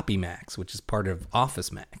at CopyMax, which is part of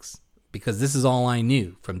Office Max, because this is all I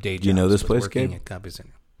knew from day jobs. Do you know this place, Gabe? At Copy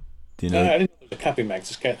Center. Do you know? I didn't know it was a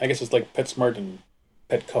CopyMax. I guess it's like PetSmart and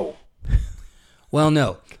Petco. Well,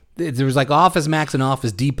 no. There was Office Max and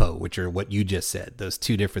Office Depot, which are what you just said. Those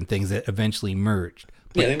two different things that eventually merged.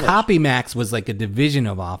 But CopyMax was a division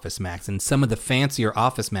of Office Max, and some of the fancier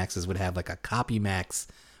Office Maxes would have a CopyMax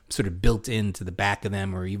sort of built into the back of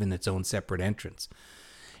them, or even its own separate entrance.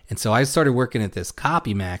 And so I started working at this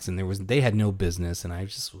CopyMax, and they had no business, and I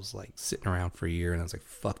just was sitting around for a year, and I was like,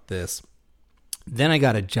 fuck this. Then I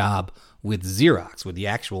got a job with Xerox, with the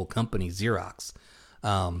actual company Xerox,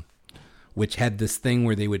 which had this thing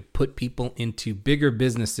where they would put people into bigger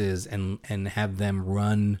businesses and have them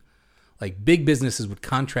run. Big businesses would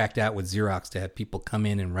contract out with Xerox to have people come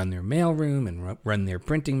in and run their mailroom and run their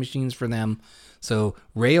printing machines for them. So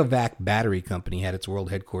Rayovac Battery Company had its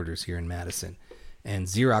world headquarters here in Madison, and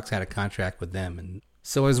Xerox had a contract with them. And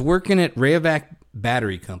so I was working at Rayovac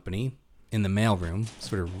Battery Company in the mailroom,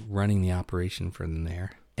 sort of running the operation for them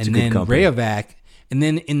there. And then Rayovac, and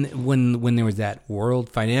then when there was that world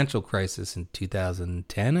financial crisis in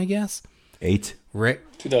 2010, I guess.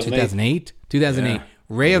 2008. 2008.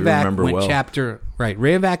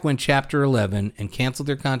 Rayovac went chapter 11 and canceled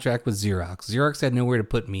their contract with Xerox. Xerox had nowhere to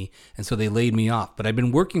put me, and so they laid me off. But I'd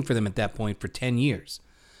been working for them at that point for 10 years.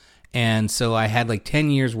 And so I had like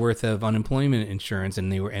 10 years worth of unemployment insurance,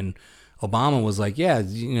 and Obama was like, yeah,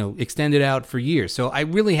 extend it out for years. So I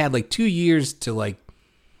really had like 2 years to like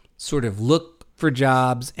sort of look for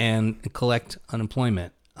jobs and collect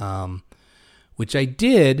unemployment, which I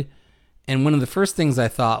did. And one of the first things I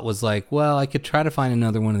thought was like, well, I could try to find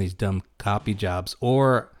another one of these dumb copy jobs,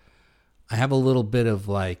 or I have a little bit of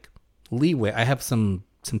like leeway. I have some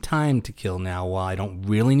time to kill now while I don't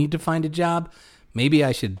really need to find a job. Maybe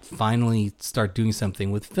I should finally start doing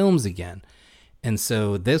something with films again. And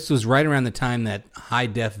so this was right around the time that high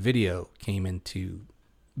def video came into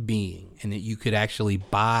being, and that you could actually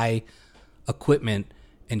buy equipment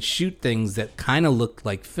and shoot things that kind of looked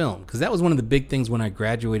like film. Because that was one of the big things when I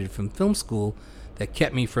graduated from film school that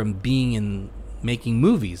kept me from being in making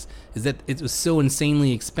movies, is that it was so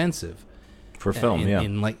insanely expensive. For film,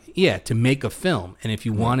 to make a film. And if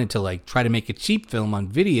you wanted to like try to make a cheap film on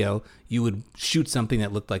video, you would shoot something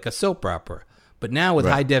that looked like a soap opera. But now with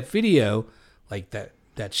high def video, like that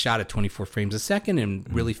shot at 24 frames a second and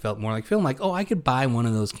really felt more like film, like, oh, I could buy one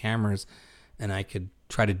of those cameras and I could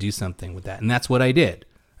try to do something with that. And that's what I did.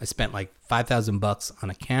 I spent like $5,000 on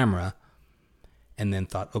a camera and then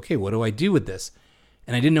thought, okay, what do I do with this?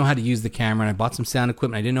 And I didn't know how to use the camera, and I bought some sound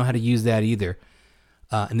equipment. I didn't know how to use that either.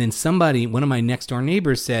 And then one of my next door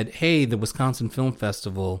neighbors said, hey, the Wisconsin Film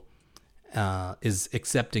Festival is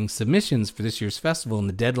accepting submissions for this year's festival, and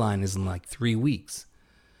the deadline is in like 3 weeks.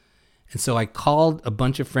 And so I called a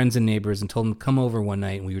bunch of friends and neighbors and told them to come over one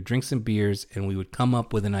night, and we would drink some beers, and we would come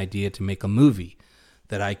up with an idea to make a movie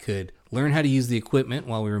that I could learn how to use the equipment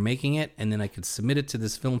while we were making it, and then I could submit it to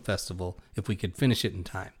this film festival if we could finish it in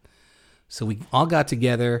time. So we all got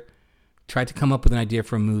together, tried to come up with an idea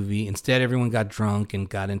for a movie. Instead, everyone got drunk and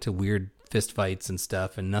got into weird fist fights and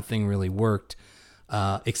stuff, and nothing really worked.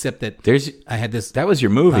 Except that I had this. That was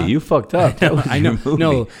your movie. You fucked up. I know.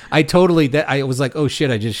 No, I totally. I was like, oh shit!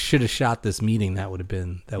 I just should have shot this meeting. That would have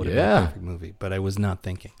been a perfect movie. But I was not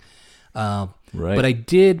thinking. Right. But I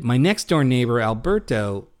did. My next door neighbor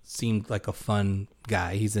Alberto seemed like a fun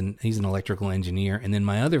guy. He's an electrical engineer, and then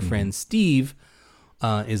my other friend Steve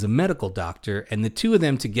is a medical doctor, and the two of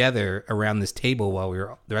them together around this table while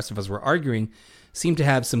the rest of us were arguing seemed to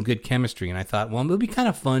have some good chemistry. And I thought, well, it would be kind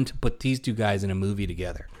of fun to put these two guys in a movie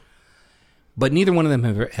together. But neither one of them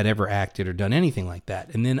had ever acted or done anything like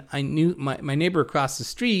that. And then I knew my neighbor across the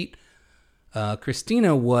street,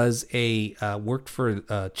 Christina, worked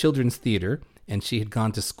for children's theater, and she had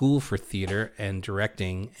gone to school for theater and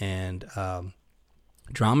directing and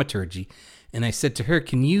dramaturgy. And I said to her,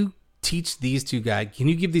 can you teach these two guys, can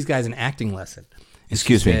you give these guys an acting lesson? And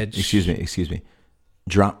Excuse me.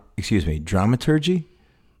 Dramaturgy?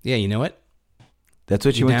 Yeah, you know what? That's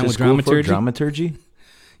what you went to school for? Dramaturgy?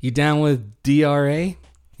 You down with DRA?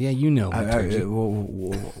 Yeah, you know.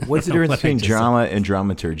 What's the difference between drama and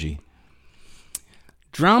dramaturgy?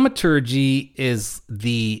 Dramaturgy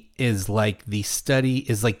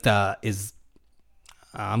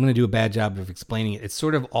I'm going to do a bad job of explaining it. It's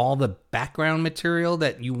sort of all the background material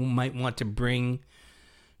that you might want to bring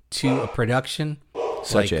to a production,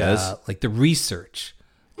 such as like the research,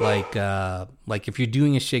 like if you're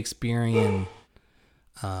doing a Shakespeare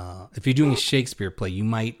play, you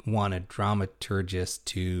might want a dramaturgist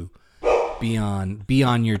to be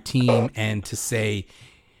on your team and to say,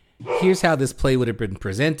 here's how this play would have been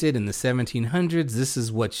presented in the 1700s. This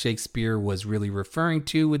is what Shakespeare was really referring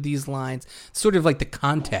to with these lines. Sort of like the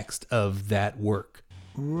context of that work.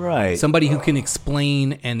 Right. Somebody who can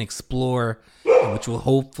explain and explore, which will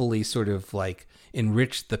hopefully sort of like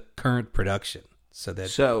enrich the current production so that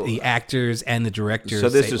the actors and the directors. So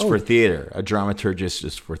this is for theater. A dramaturgist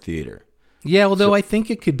is for theater. Yeah, although I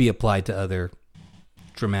think it could be applied to other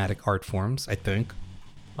dramatic art forms, I think.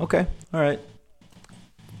 Okay. All right.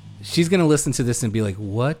 She's going to listen to this and be like,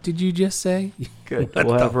 what did you just say? Good. What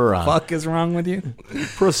we'll have her on. the fuck is wrong with you?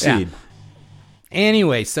 Proceed. Yeah.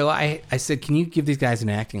 Anyway, so I said, can you give these guys an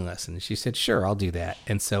acting lesson? And she said, sure, I'll do that.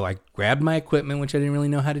 And so I grabbed my equipment, which I didn't really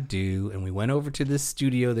know how to do, and we went over to this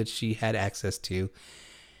studio that she had access to,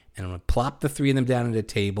 and I plopped the three of them down at a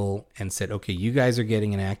table and said, okay, you guys are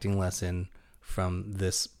getting an acting lesson from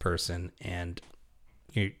this person, and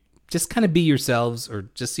you just kind of be yourselves or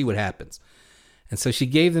just see what happens. And so she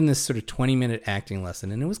gave them this sort of 20-minute acting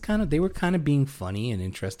lesson, and they were kind of being funny and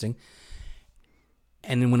interesting.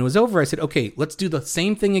 And then when it was over, I said, okay, let's do the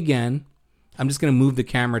same thing again. I'm just going to move the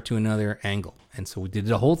camera to another angle. And so we did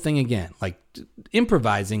the whole thing again, like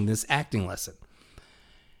improvising this acting lesson.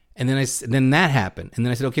 And then that happened. And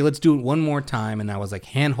then I said, okay, let's do it one more time. And I was like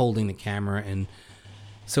hand holding the camera. And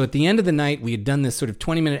so at the end of the night, we had done this sort of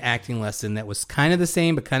 20-minute acting lesson that was kind of the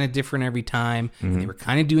same, but kind of different every time. Mm-hmm. And they were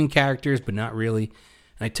kind of doing characters, but not really.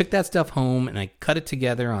 And I took that stuff home and I cut it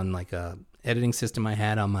together on like a editing system I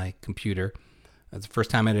had on my computer. That's the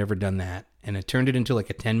first time I'd ever done that. And I turned it into like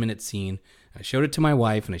a 10-minute scene. I showed it to my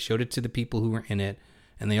wife and I showed it to the people who were in it.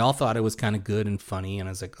 And they all thought it was kind of good and funny. And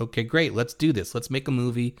I was like, okay, great. Let's do this. Let's make a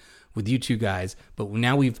movie with you two guys. But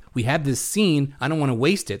now we have this scene. I don't want to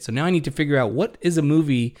waste it. So now I need to figure out what is a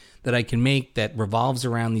movie that I can make that revolves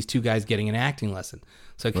around these two guys getting an acting lesson.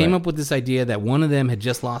 So I came up with this idea that one of them had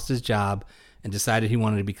just lost his job and decided he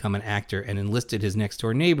wanted to become an actor and enlisted his next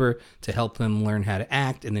door neighbor to help him learn how to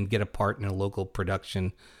act and then get a part in a local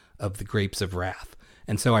production of The Grapes of Wrath.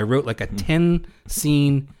 And so I wrote like a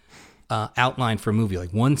 10-scene outline for a movie,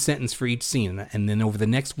 like one sentence for each scene. And then over the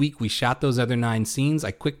next week, we shot those other 9 scenes.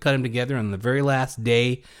 I quick cut them together on the very last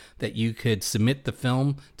day that you could submit the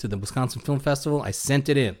film to the Wisconsin Film Festival. I sent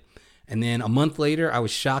it in. And then a month later, I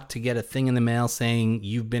was shocked to get a thing in the mail saying,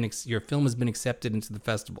 your film has been accepted into the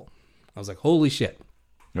festival. I was like, holy shit.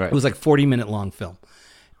 Right. It was like a 40-minute long film.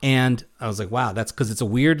 And I was like, wow, that's because it's a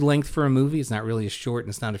weird length for a movie. It's not really a short and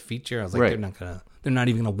it's not a feature. I was like, they're not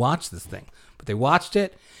even going to watch this thing. But they watched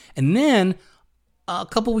it. And then a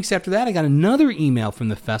couple weeks after that, I got another email from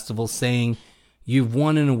the festival saying, you've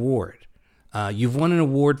won an award. You've won an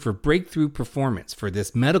award for breakthrough performance for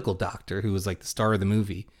this medical doctor who was like the star of the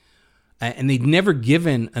movie. And they'd never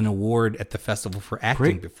given an award at the festival for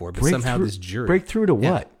acting before, but somehow this jury... Breakthrough to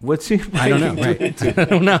what? What's he... I don't know, right? I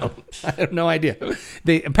don't know. I have no idea.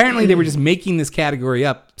 Apparently, they were just making this category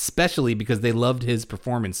up, specially because they loved his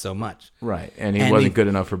performance so much. Right, and he wasn't good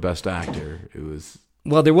enough for Best Actor. It was...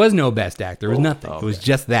 Well, there was no Best Actor. There was nothing. Okay. It was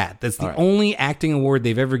just that. That's the only acting award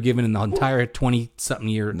they've ever given in the entire 20-something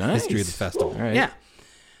year history of the festival. Right. Yeah.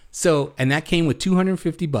 So, and that came with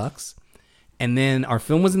 $250. And then our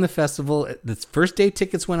film was in the festival. The first day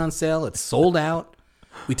tickets went on sale. It sold out.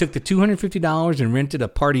 We took the $250 and rented a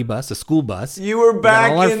party bus, a school bus. You were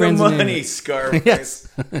back in the money, Scarface. Yes.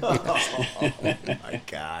 Oh, my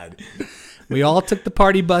God. We all took the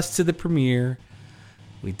party bus to the premiere.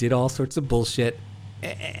 We did all sorts of bullshit.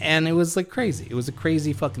 And it was like crazy. It was a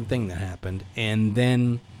crazy fucking thing that happened. And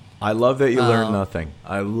then... I love that you learned nothing.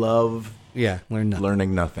 I love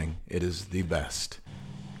learning nothing. It is the best.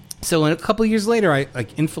 So a couple of years later, I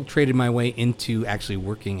infiltrated my way into actually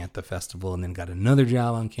working at the festival, and then got another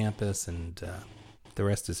job on campus, and the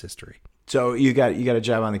rest is history. So you got a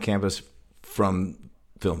job on the campus from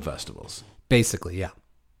film festivals, basically, yeah.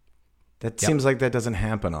 That seems like that doesn't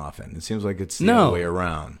happen often. It seems like it's the other way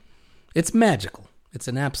around. It's magical. It's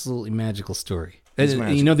an absolutely magical story.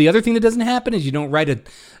 You know, the other thing that doesn't happen is you don't write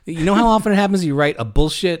you know how often it happens? You write a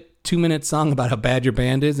bullshit 2-minute song about how bad your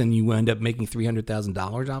band is and you end up making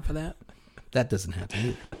 $300,000 off of that? That doesn't happen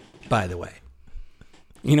either, by the way.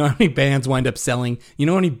 You know how many bands wind up selling? You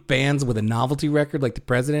know how many bands with a novelty record like The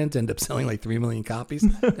President end up selling like 3 million copies?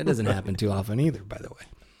 That doesn't happen too often either, by the way.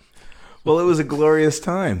 Well, it was a glorious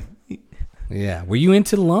time. Yeah. Were you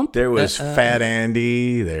into the Lump? There was Fat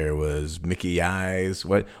Andy. There was Mickey Eyes.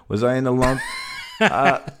 What was I in the Lump?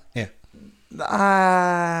 Yeah.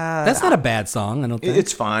 That's not a bad song, I don't think.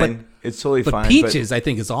 It's fine. It's totally fine. But Peaches, I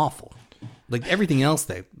think, is awful. Like everything else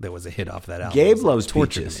that was a hit off of that album. Gabe loves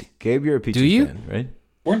Peaches. Gabe, you're a Peaches fan, right?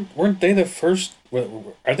 Weren't they the first?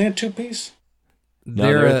 Are they a 2-piece?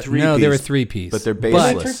 They're a 3-piece. No, they're a 3-piece. But they're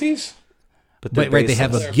bassless. 3-piece? But they're right, they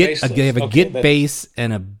have a git bass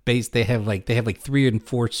and a bass. They have like 3 and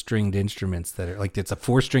 4 stringed instruments that are like it's a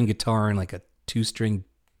 4-string guitar and like a 2-string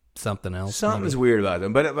something else. Something's weird about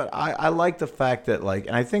them, but I like the fact that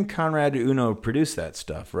and I think Conrad Uno produced that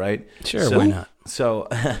stuff, right? Sure, why not? So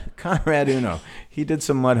Conrad Uno, he did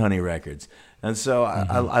some Mudhoney records, and so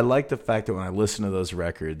I like the fact that when I listen to those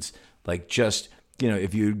records, like just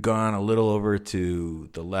if you'd gone a little over to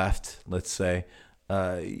the left, let's say,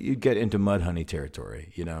 you'd get into Mudhoney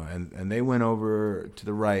territory, and they went over to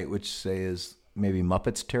the right, which say is maybe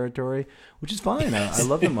Muppets territory, which is fine. I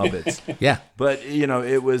love the Muppets. Yeah. But,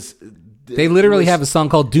 it was... They literally have a song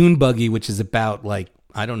called Dune Buggy, which is about,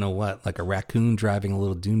 I don't know what, like a raccoon driving a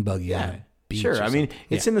little dune buggy on a beach. Sure. I mean,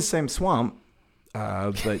 it's in the same swamp,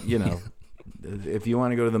 but, if you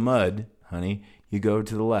want to go to the mud, honey, you go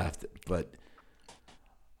to the left. But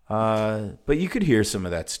you could hear some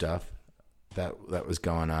of that stuff that was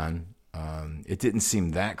going on. It didn't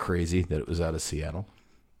seem that crazy that it was out of Seattle.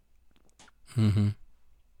 Mm-hmm.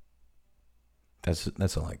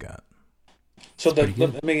 That's all I got. So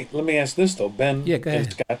let me ask this though, Ben. Yeah, go ahead.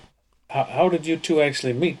 Has got how did you two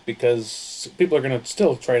actually meet? Because people are going to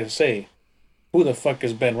still try to say, who the fuck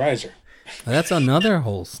is Ben Reiser? That's another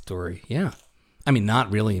whole story. Yeah. I mean,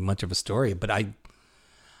 not really much of a story, but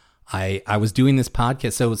I was doing this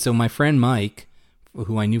podcast. So my friend Mike,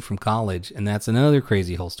 who I knew from college, and that's another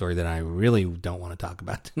crazy whole story that I really don't want to talk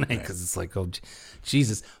about tonight because it's like, oh,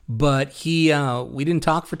 Jesus. But we didn't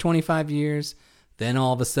talk for 25 years. Then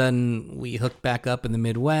all of a sudden we hooked back up in the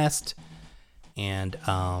Midwest and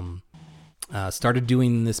started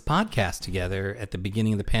doing this podcast together at the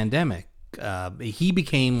beginning of the pandemic. He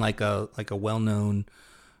became like a well-known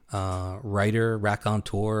writer,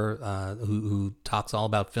 raconteur, who talks all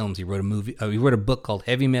about films. He wrote a book called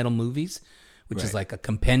Heavy Metal Movies, which is like a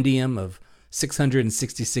compendium of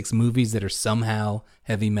 666 movies that are somehow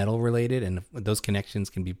heavy metal related, and those connections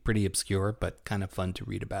can be pretty obscure but kind of fun to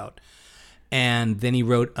read about. And then he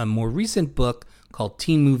wrote a more recent book called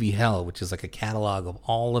Teen Movie Hell, which is like a catalog of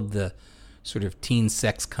all of the sort of teen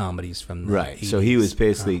sex comedies from the 80s. So he was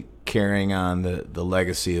basically carrying on the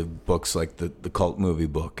legacy of books like the cult movie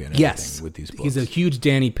book and everything with these books. He's a huge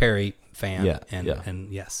Danny Perry fan.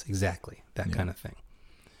 And yes, exactly. That kind of thing.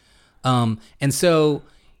 And so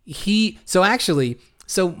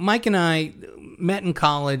Mike and I met in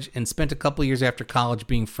college and spent a couple years after college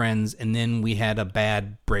being friends, and then we had a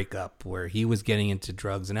bad breakup where he was getting into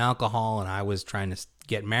drugs and alcohol and I was trying to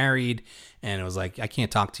get married, and it was like, I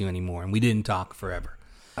can't talk to you anymore, and we didn't talk forever.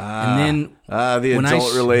 And then the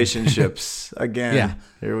adult relationships again. Yeah.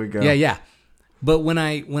 Here we go. Yeah. But when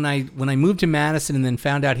I moved to Madison and then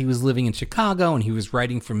found out he was living in Chicago and he was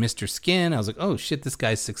writing for Mr. Skin, I was like, oh shit, this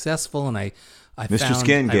guy's successful. And I Mr.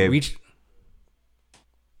 Skin, Gabe.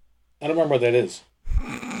 I don't remember what that is.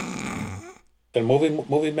 The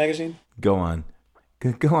movie magazine? Go on,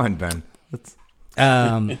 Ben. Let's.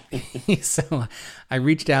 So I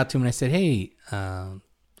reached out to him and I said, hey,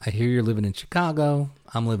 I hear you're living in Chicago.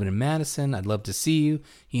 I'm living in Madison. I'd love to see you.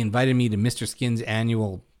 He invited me to Mr. Skin's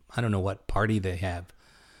annual, I don't know what party they have.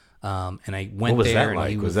 And I went there.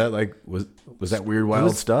 What was that like? Was that weird,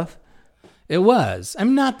 wild stuff? It was.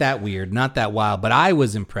 I'm not that weird, not that wild, but I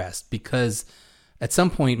was impressed because at some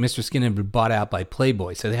point Mr. Skin had been bought out by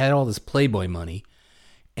Playboy. So they had all this Playboy money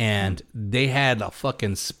and they had a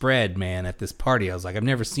fucking spread, man, at this party. I was like, I've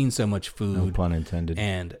never seen so much food. No pun intended.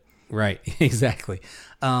 And right, exactly.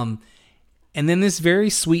 And then this very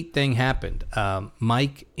sweet thing happened.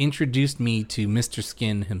 Mike introduced me to Mr.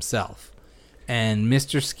 Skin himself. And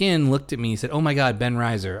Mr. Skin looked at me and said, oh my God, Ben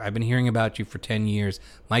Reiser, I've been hearing about you for 10 years.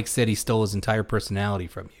 Mike said he stole his entire personality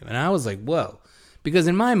from you. And I was like, whoa. Because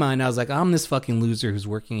in my mind, I was like, I'm this fucking loser who's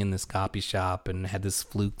working in this copy shop and had this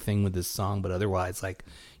fluke thing with this song. But otherwise, like,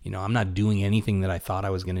 I'm not doing anything that I thought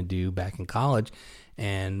I was going to do back in college.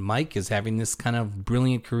 And Mike is having this kind of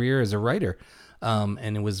brilliant career as a writer.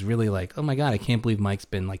 And it was really like, oh my God, I can't believe Mike's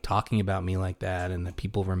been like talking about me like that and that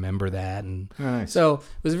people remember that. And nice. So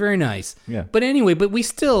it was very nice. Yeah. But anyway,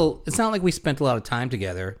 it's not like we spent a lot of time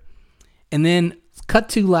together. And then cut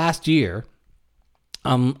to last year,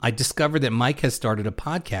 I discovered that Mike has started a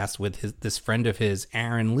podcast with this friend of his,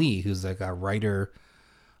 Aaron Lee, who's like a writer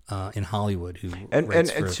in Hollywood who and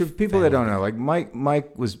to people that don't know, like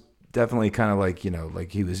Mike was definitely kind of like,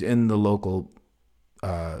 like he was in the local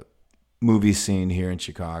movie scene here in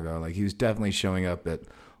Chicago. Like he was definitely showing up at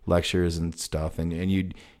lectures and stuff, and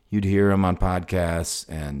you'd hear him on podcasts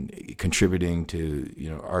and contributing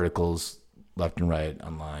to articles left and right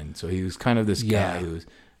online. So he was kind of this guy who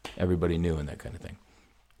everybody knew and that kind of thing.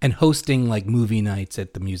 And hosting like movie nights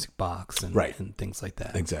at the Music Box and things like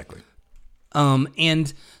that. Exactly.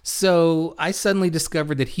 And so I suddenly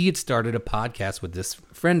discovered that he had started a podcast with this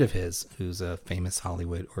friend of his who's a famous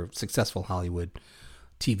Hollywood or successful Hollywood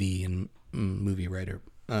TV and movie writer.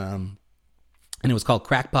 And it was called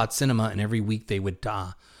Crackpot Cinema. And every week they would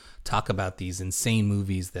talk about these insane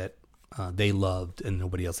movies that they loved and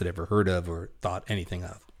nobody else had ever heard of or thought anything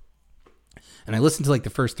of. And I listened to like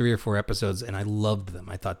the first 3 or 4 episodes and I loved them.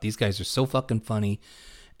 I thought these guys are so fucking funny.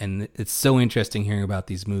 And it's so interesting hearing about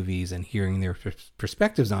these movies and hearing their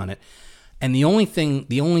perspectives on it. And the only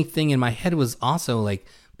thing in my head was also like,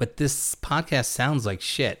 but this podcast sounds like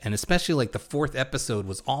shit. And especially like the 4th episode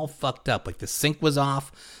was all fucked up. Like the sync was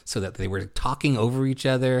off so that they were talking over each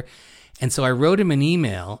other. And so I wrote him an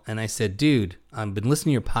email and I said, dude, I've been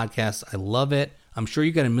listening to your podcast. I love it. I'm sure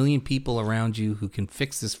you got 1 million people around you who can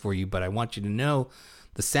fix this for you. But I want you to know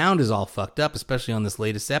the sound is all fucked up, especially on this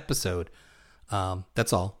latest episode.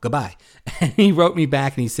 That's all. Goodbye. And he wrote me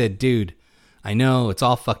back and he said, dude, I know it's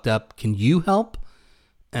all fucked up. Can you help?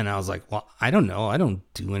 And I was like, well, I don't know. I don't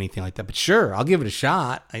do anything like that, but sure, I'll give it a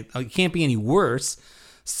shot. It can't be any worse.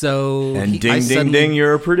 So and ding, ding,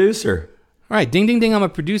 you're a producer. All right, ding, ding, ding, I'm a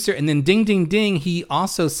producer. And then ding, ding, ding, he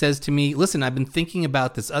also says to me, listen, I've been thinking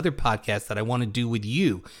about this other podcast that I want to do with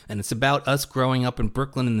you. And it's about us growing up in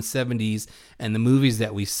Brooklyn in the 70s and the movies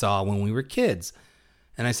that we saw when we were kids.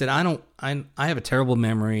 And I said, I have a terrible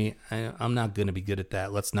memory. I'm not going to be good at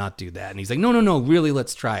that. Let's not do that. And he's like, no, really,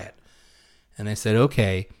 let's try it. And I said,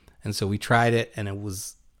 okay. And so we tried it, and it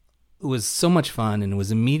was so much fun. And it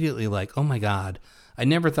was immediately like, oh my God, I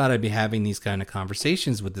never thought I'd be having these kind of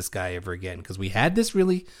conversations with this guy ever again, because we had this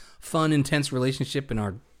really fun, intense relationship in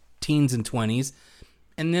our teens and 20s.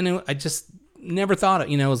 And then I just never thought it,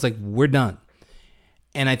 it was like, we're done.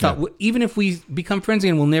 And I thought, even if we become friends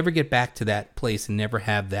again, we'll never get back to that place and never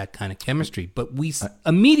have that kind of chemistry. But we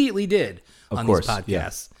immediately did on these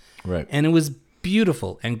podcasts. Yeah. Right. And it was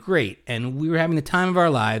beautiful and great. And we were having the time of our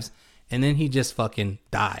lives. And then he just fucking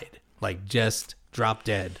died. Like, just dropped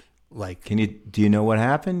dead. Like, do you know what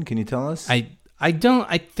happened? Can you tell us? I don't.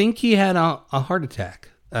 I think he had a heart attack.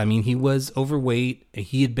 I mean, he was overweight.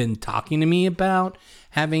 He had been talking to me about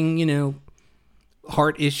having,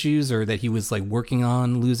 heart issues, or that he was like working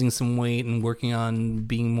on losing some weight and working on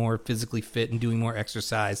being more physically fit and doing more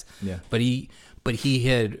exercise. Yeah. But he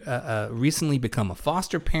had recently become a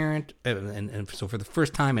foster parent, and so for the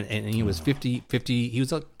first time, and he was 50, he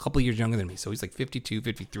was a couple years younger than me, so he's like 52,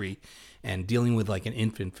 53, and dealing with like an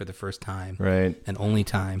infant for the first time, right, and only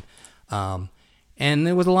time. And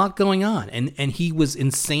there was a lot going on, and he was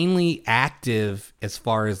insanely active as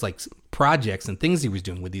far as like projects and things he was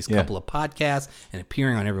doing with these couple of podcasts and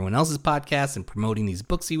appearing on everyone else's podcasts and promoting these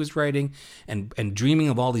books he was writing and dreaming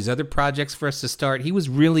of all these other projects for us to start. He was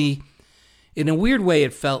really, in a weird way,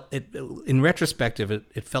 in retrospective,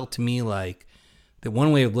 it felt to me like that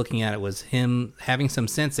one way of looking at it was him having some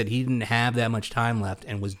sense that he didn't have that much time left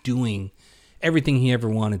and was doing everything he ever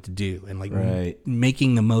wanted to do and like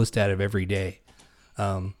making the most out of every day.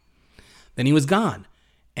 Then he was gone.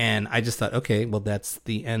 And I just thought, okay, well, that's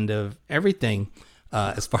the end of everything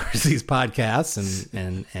as far as these podcasts.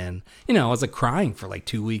 And I was like crying for like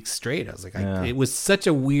 2 weeks straight. I was like, it was such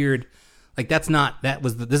a weird, like, this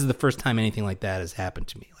is the first time anything like that has happened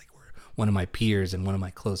to me. Like, where one of my peers and one of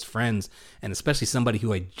my close friends, and especially somebody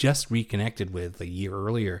who I just reconnected with a year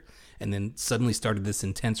earlier, and then suddenly started this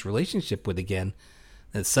intense relationship with again,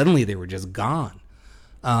 that suddenly they were just gone.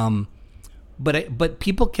 But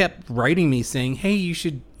people kept writing me saying, "Hey, you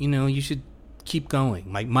should keep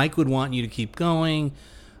going." Mike would want you to keep going.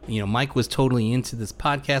 Mike was totally into this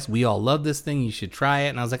podcast. We all love this thing. You should try it.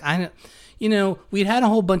 And I was like, we'd had a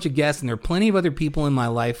whole bunch of guests, and there are plenty of other people in my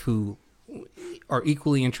life who are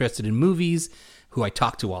equally interested in movies, who I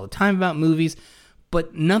talk to all the time about movies.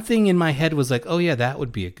 But nothing in my head was like, oh yeah, that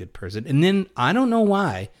would be a good person. And then I don't know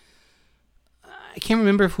why. I can't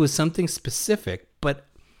remember if it was something specific, but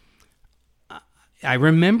I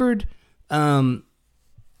remembered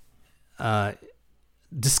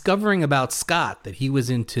discovering about Scott that he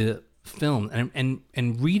was into film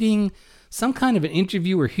and reading some kind of an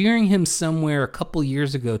interview or hearing him somewhere a couple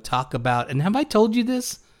years ago talk about, and have I told you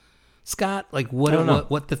this, Scott? Like what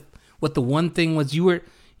the one thing was, you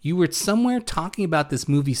were somewhere talking about this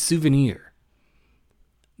movie Souvenir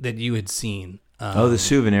that you had seen. The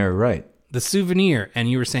Souvenir, right. The Souvenir, and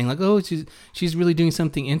you were saying like, oh, she's really doing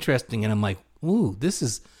something interesting, and I'm like, ooh, this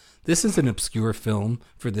is an obscure film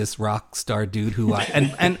for this rock star dude who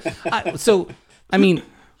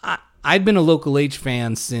I'd been a Local H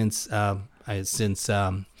fan since and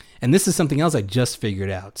this is something else I just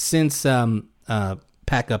figured out since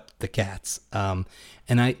Pack Up the Cats, and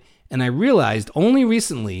I realized only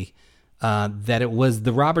recently that it was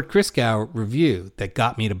the Robert Christgau review that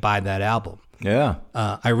got me to buy that album. Yeah.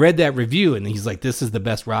 I read that review, and he's like, this is the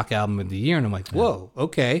best rock album of the year. And I'm like, whoa,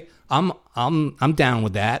 okay. I'm down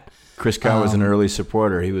with that. Christgau was an early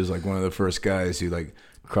supporter. He was like one of the first guys who like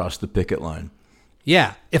crossed the picket line.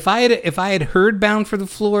 Yeah. If I had heard Bound for the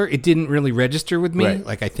Floor, it didn't really register with me. Right.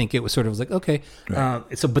 Like, I think it was sort of like, okay. Right.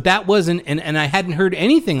 But that wasn't, and I hadn't heard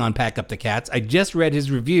anything on Pack Up the Cats. I just read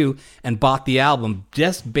his review and bought the album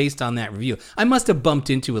just based on that review. I must have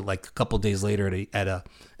bumped into it like a couple days later at a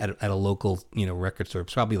local, record store.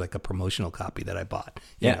 It's probably like a promotional copy that I bought.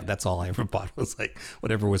 Yeah. That's all I ever bought was like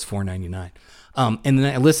whatever was $4.99. And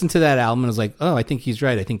then I listened to that album and I was like, oh, I think he's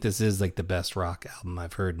right. I think this is like the best rock album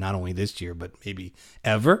I've heard, not only this year, but maybe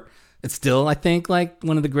ever. It's still, I think, like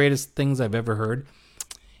one of the greatest things I've ever heard.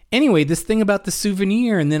 Anyway, this thing about the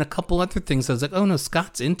Souvenir and then a couple other things. I was like, oh no,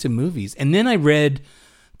 Scott's into movies. And then I read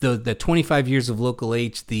the 25 years of Local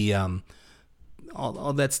H, the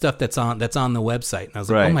all that stuff that's on the website. And I was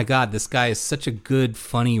like, oh my God, this guy is such a good,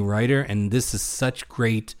 funny writer. And this is such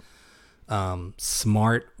great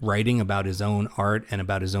smart writing about his own art and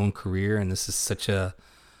about his own career. And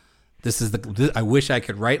I wish I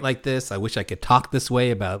could write like this. I wish I could talk this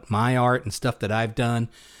way about my art and stuff that I've done.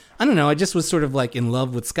 I don't know. I just was sort of like in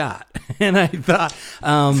love with Scott, and I thought,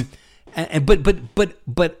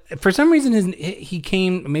 but for some reason he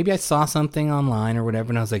came. Maybe I saw something online or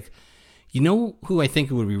whatever, and I was like, you know, who I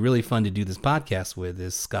think it would be really fun to do this podcast with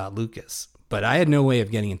is Scott Lucas. But I had no way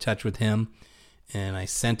of getting in touch with him, and I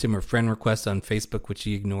sent him a friend request on Facebook, which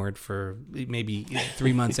he ignored for maybe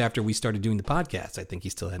 3 months after we started doing the podcast. I think he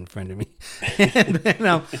still hadn't friended me,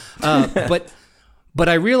 But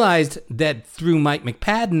I realized that through Mike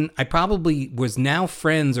McPadden, I probably was now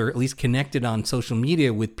friends or at least connected on social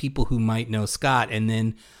media with people who might know Scott. And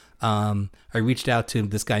then I reached out to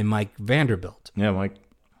this guy, Mike Vanderbilt. Yeah, Mike.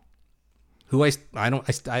 Who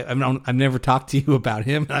I've never talked to you about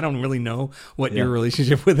him. I don't really know what your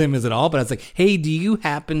relationship with him is at all. But I was like, hey, do you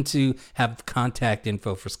happen to have contact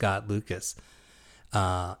info for Scott Lucas?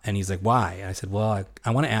 And he's like, why? And I said, well,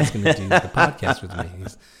 I want to ask him to do the podcast with me.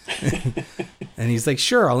 And he's like,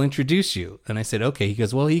 sure, I'll introduce you. And I said, okay. He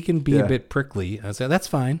goes, well, he can be a bit prickly. I said, that's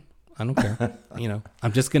fine. I don't care.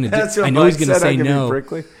 I'm just going to do. I know he's going to say no.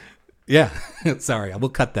 Prickly? Yeah. Sorry. I will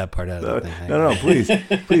cut that part out of the thing. No,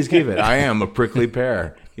 please keep it. I am a prickly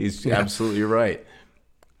pear. He's absolutely right.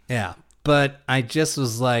 Yeah. But I just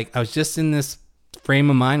was like, I was just in this frame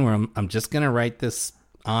of mind where I'm just going to write this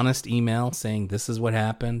honest email saying this is what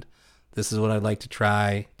happened. This is what I'd like to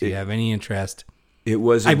try. Do you have any interest? It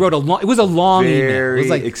was a long email. It was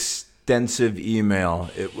like extensive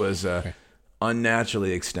email. It was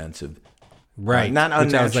unnaturally extensive. Right. Not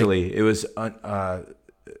unnaturally. It was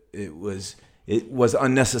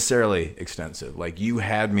unnecessarily extensive. Like you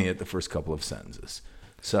had me at the first couple of sentences.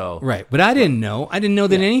 So right. But I didn't know. I didn't know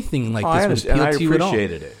that anything like this would appeal to you at all. I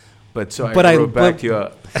appreciated it. But I wrote back to you.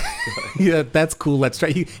 Yeah, that's cool. Let's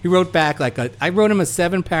try. He wrote back I wrote him a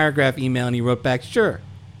 7-paragraph email, and he wrote back, sure.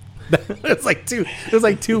 It was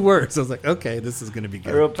like 2 words. I was like, okay, this is going to be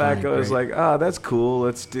good. I wrote back. I was like, that's cool.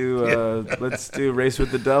 Let's do Race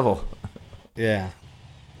with the Devil. Yeah.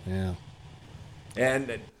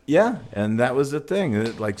 And that was the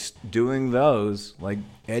thing. Like doing those. Like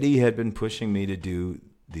Eddie had been pushing me to do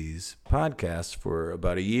these podcasts for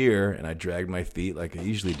about a year, and I dragged my feet like I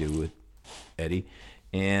usually do with Eddie.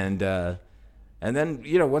 And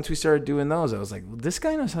then, once we started doing those, I was like, well, this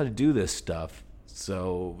guy knows how to do this stuff.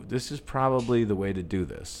 So this is probably the way to do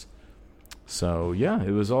this. So, yeah,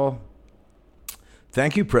 it was all.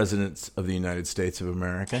 Thank you, Presidents of the United States of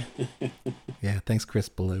America. Yeah, thanks, Chris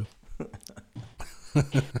Ballou.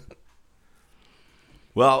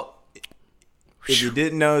 Well, if you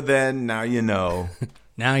didn't know then, now you know.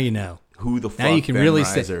 Now you know. Who the fuck now you can Ben really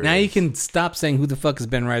Reiser say. is. Now you can stop saying who the fuck is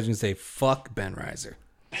Ben Reiser and say fuck Ben Reiser.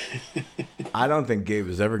 I don't think Gabe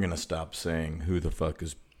is ever going to stop saying who the fuck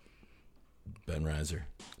is Ben Reiser.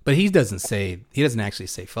 But he doesn't actually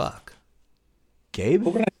say fuck. Gabe?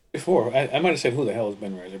 What did I say before? I might have said who the hell is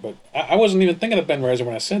Ben Reiser, but I wasn't even thinking of Ben Reiser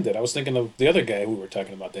when I said that. I was thinking of the other guy we were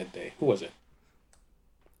talking about that day. Who was it?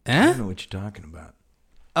 I don't know what you're talking about.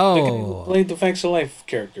 Oh. The guy who played the Facts of Life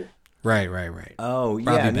character. Right. Oh, Probably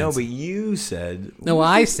yeah. Benson. No, but you said. No,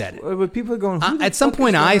 I said it. But people are going, who the at some fuck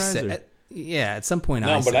point is Ben I Reiser? said. Yeah, at some point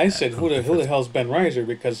No, I said. but I said who the hell's Ben Reiser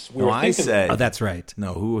because we were thinking. I said. Oh, that's right.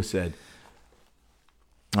 No, who said?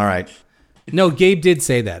 All right. No, Gabe did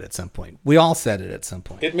say that at some point. We all said it at some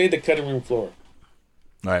point. It made the cutting room floor.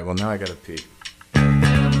 All right. Well, now I got to pee.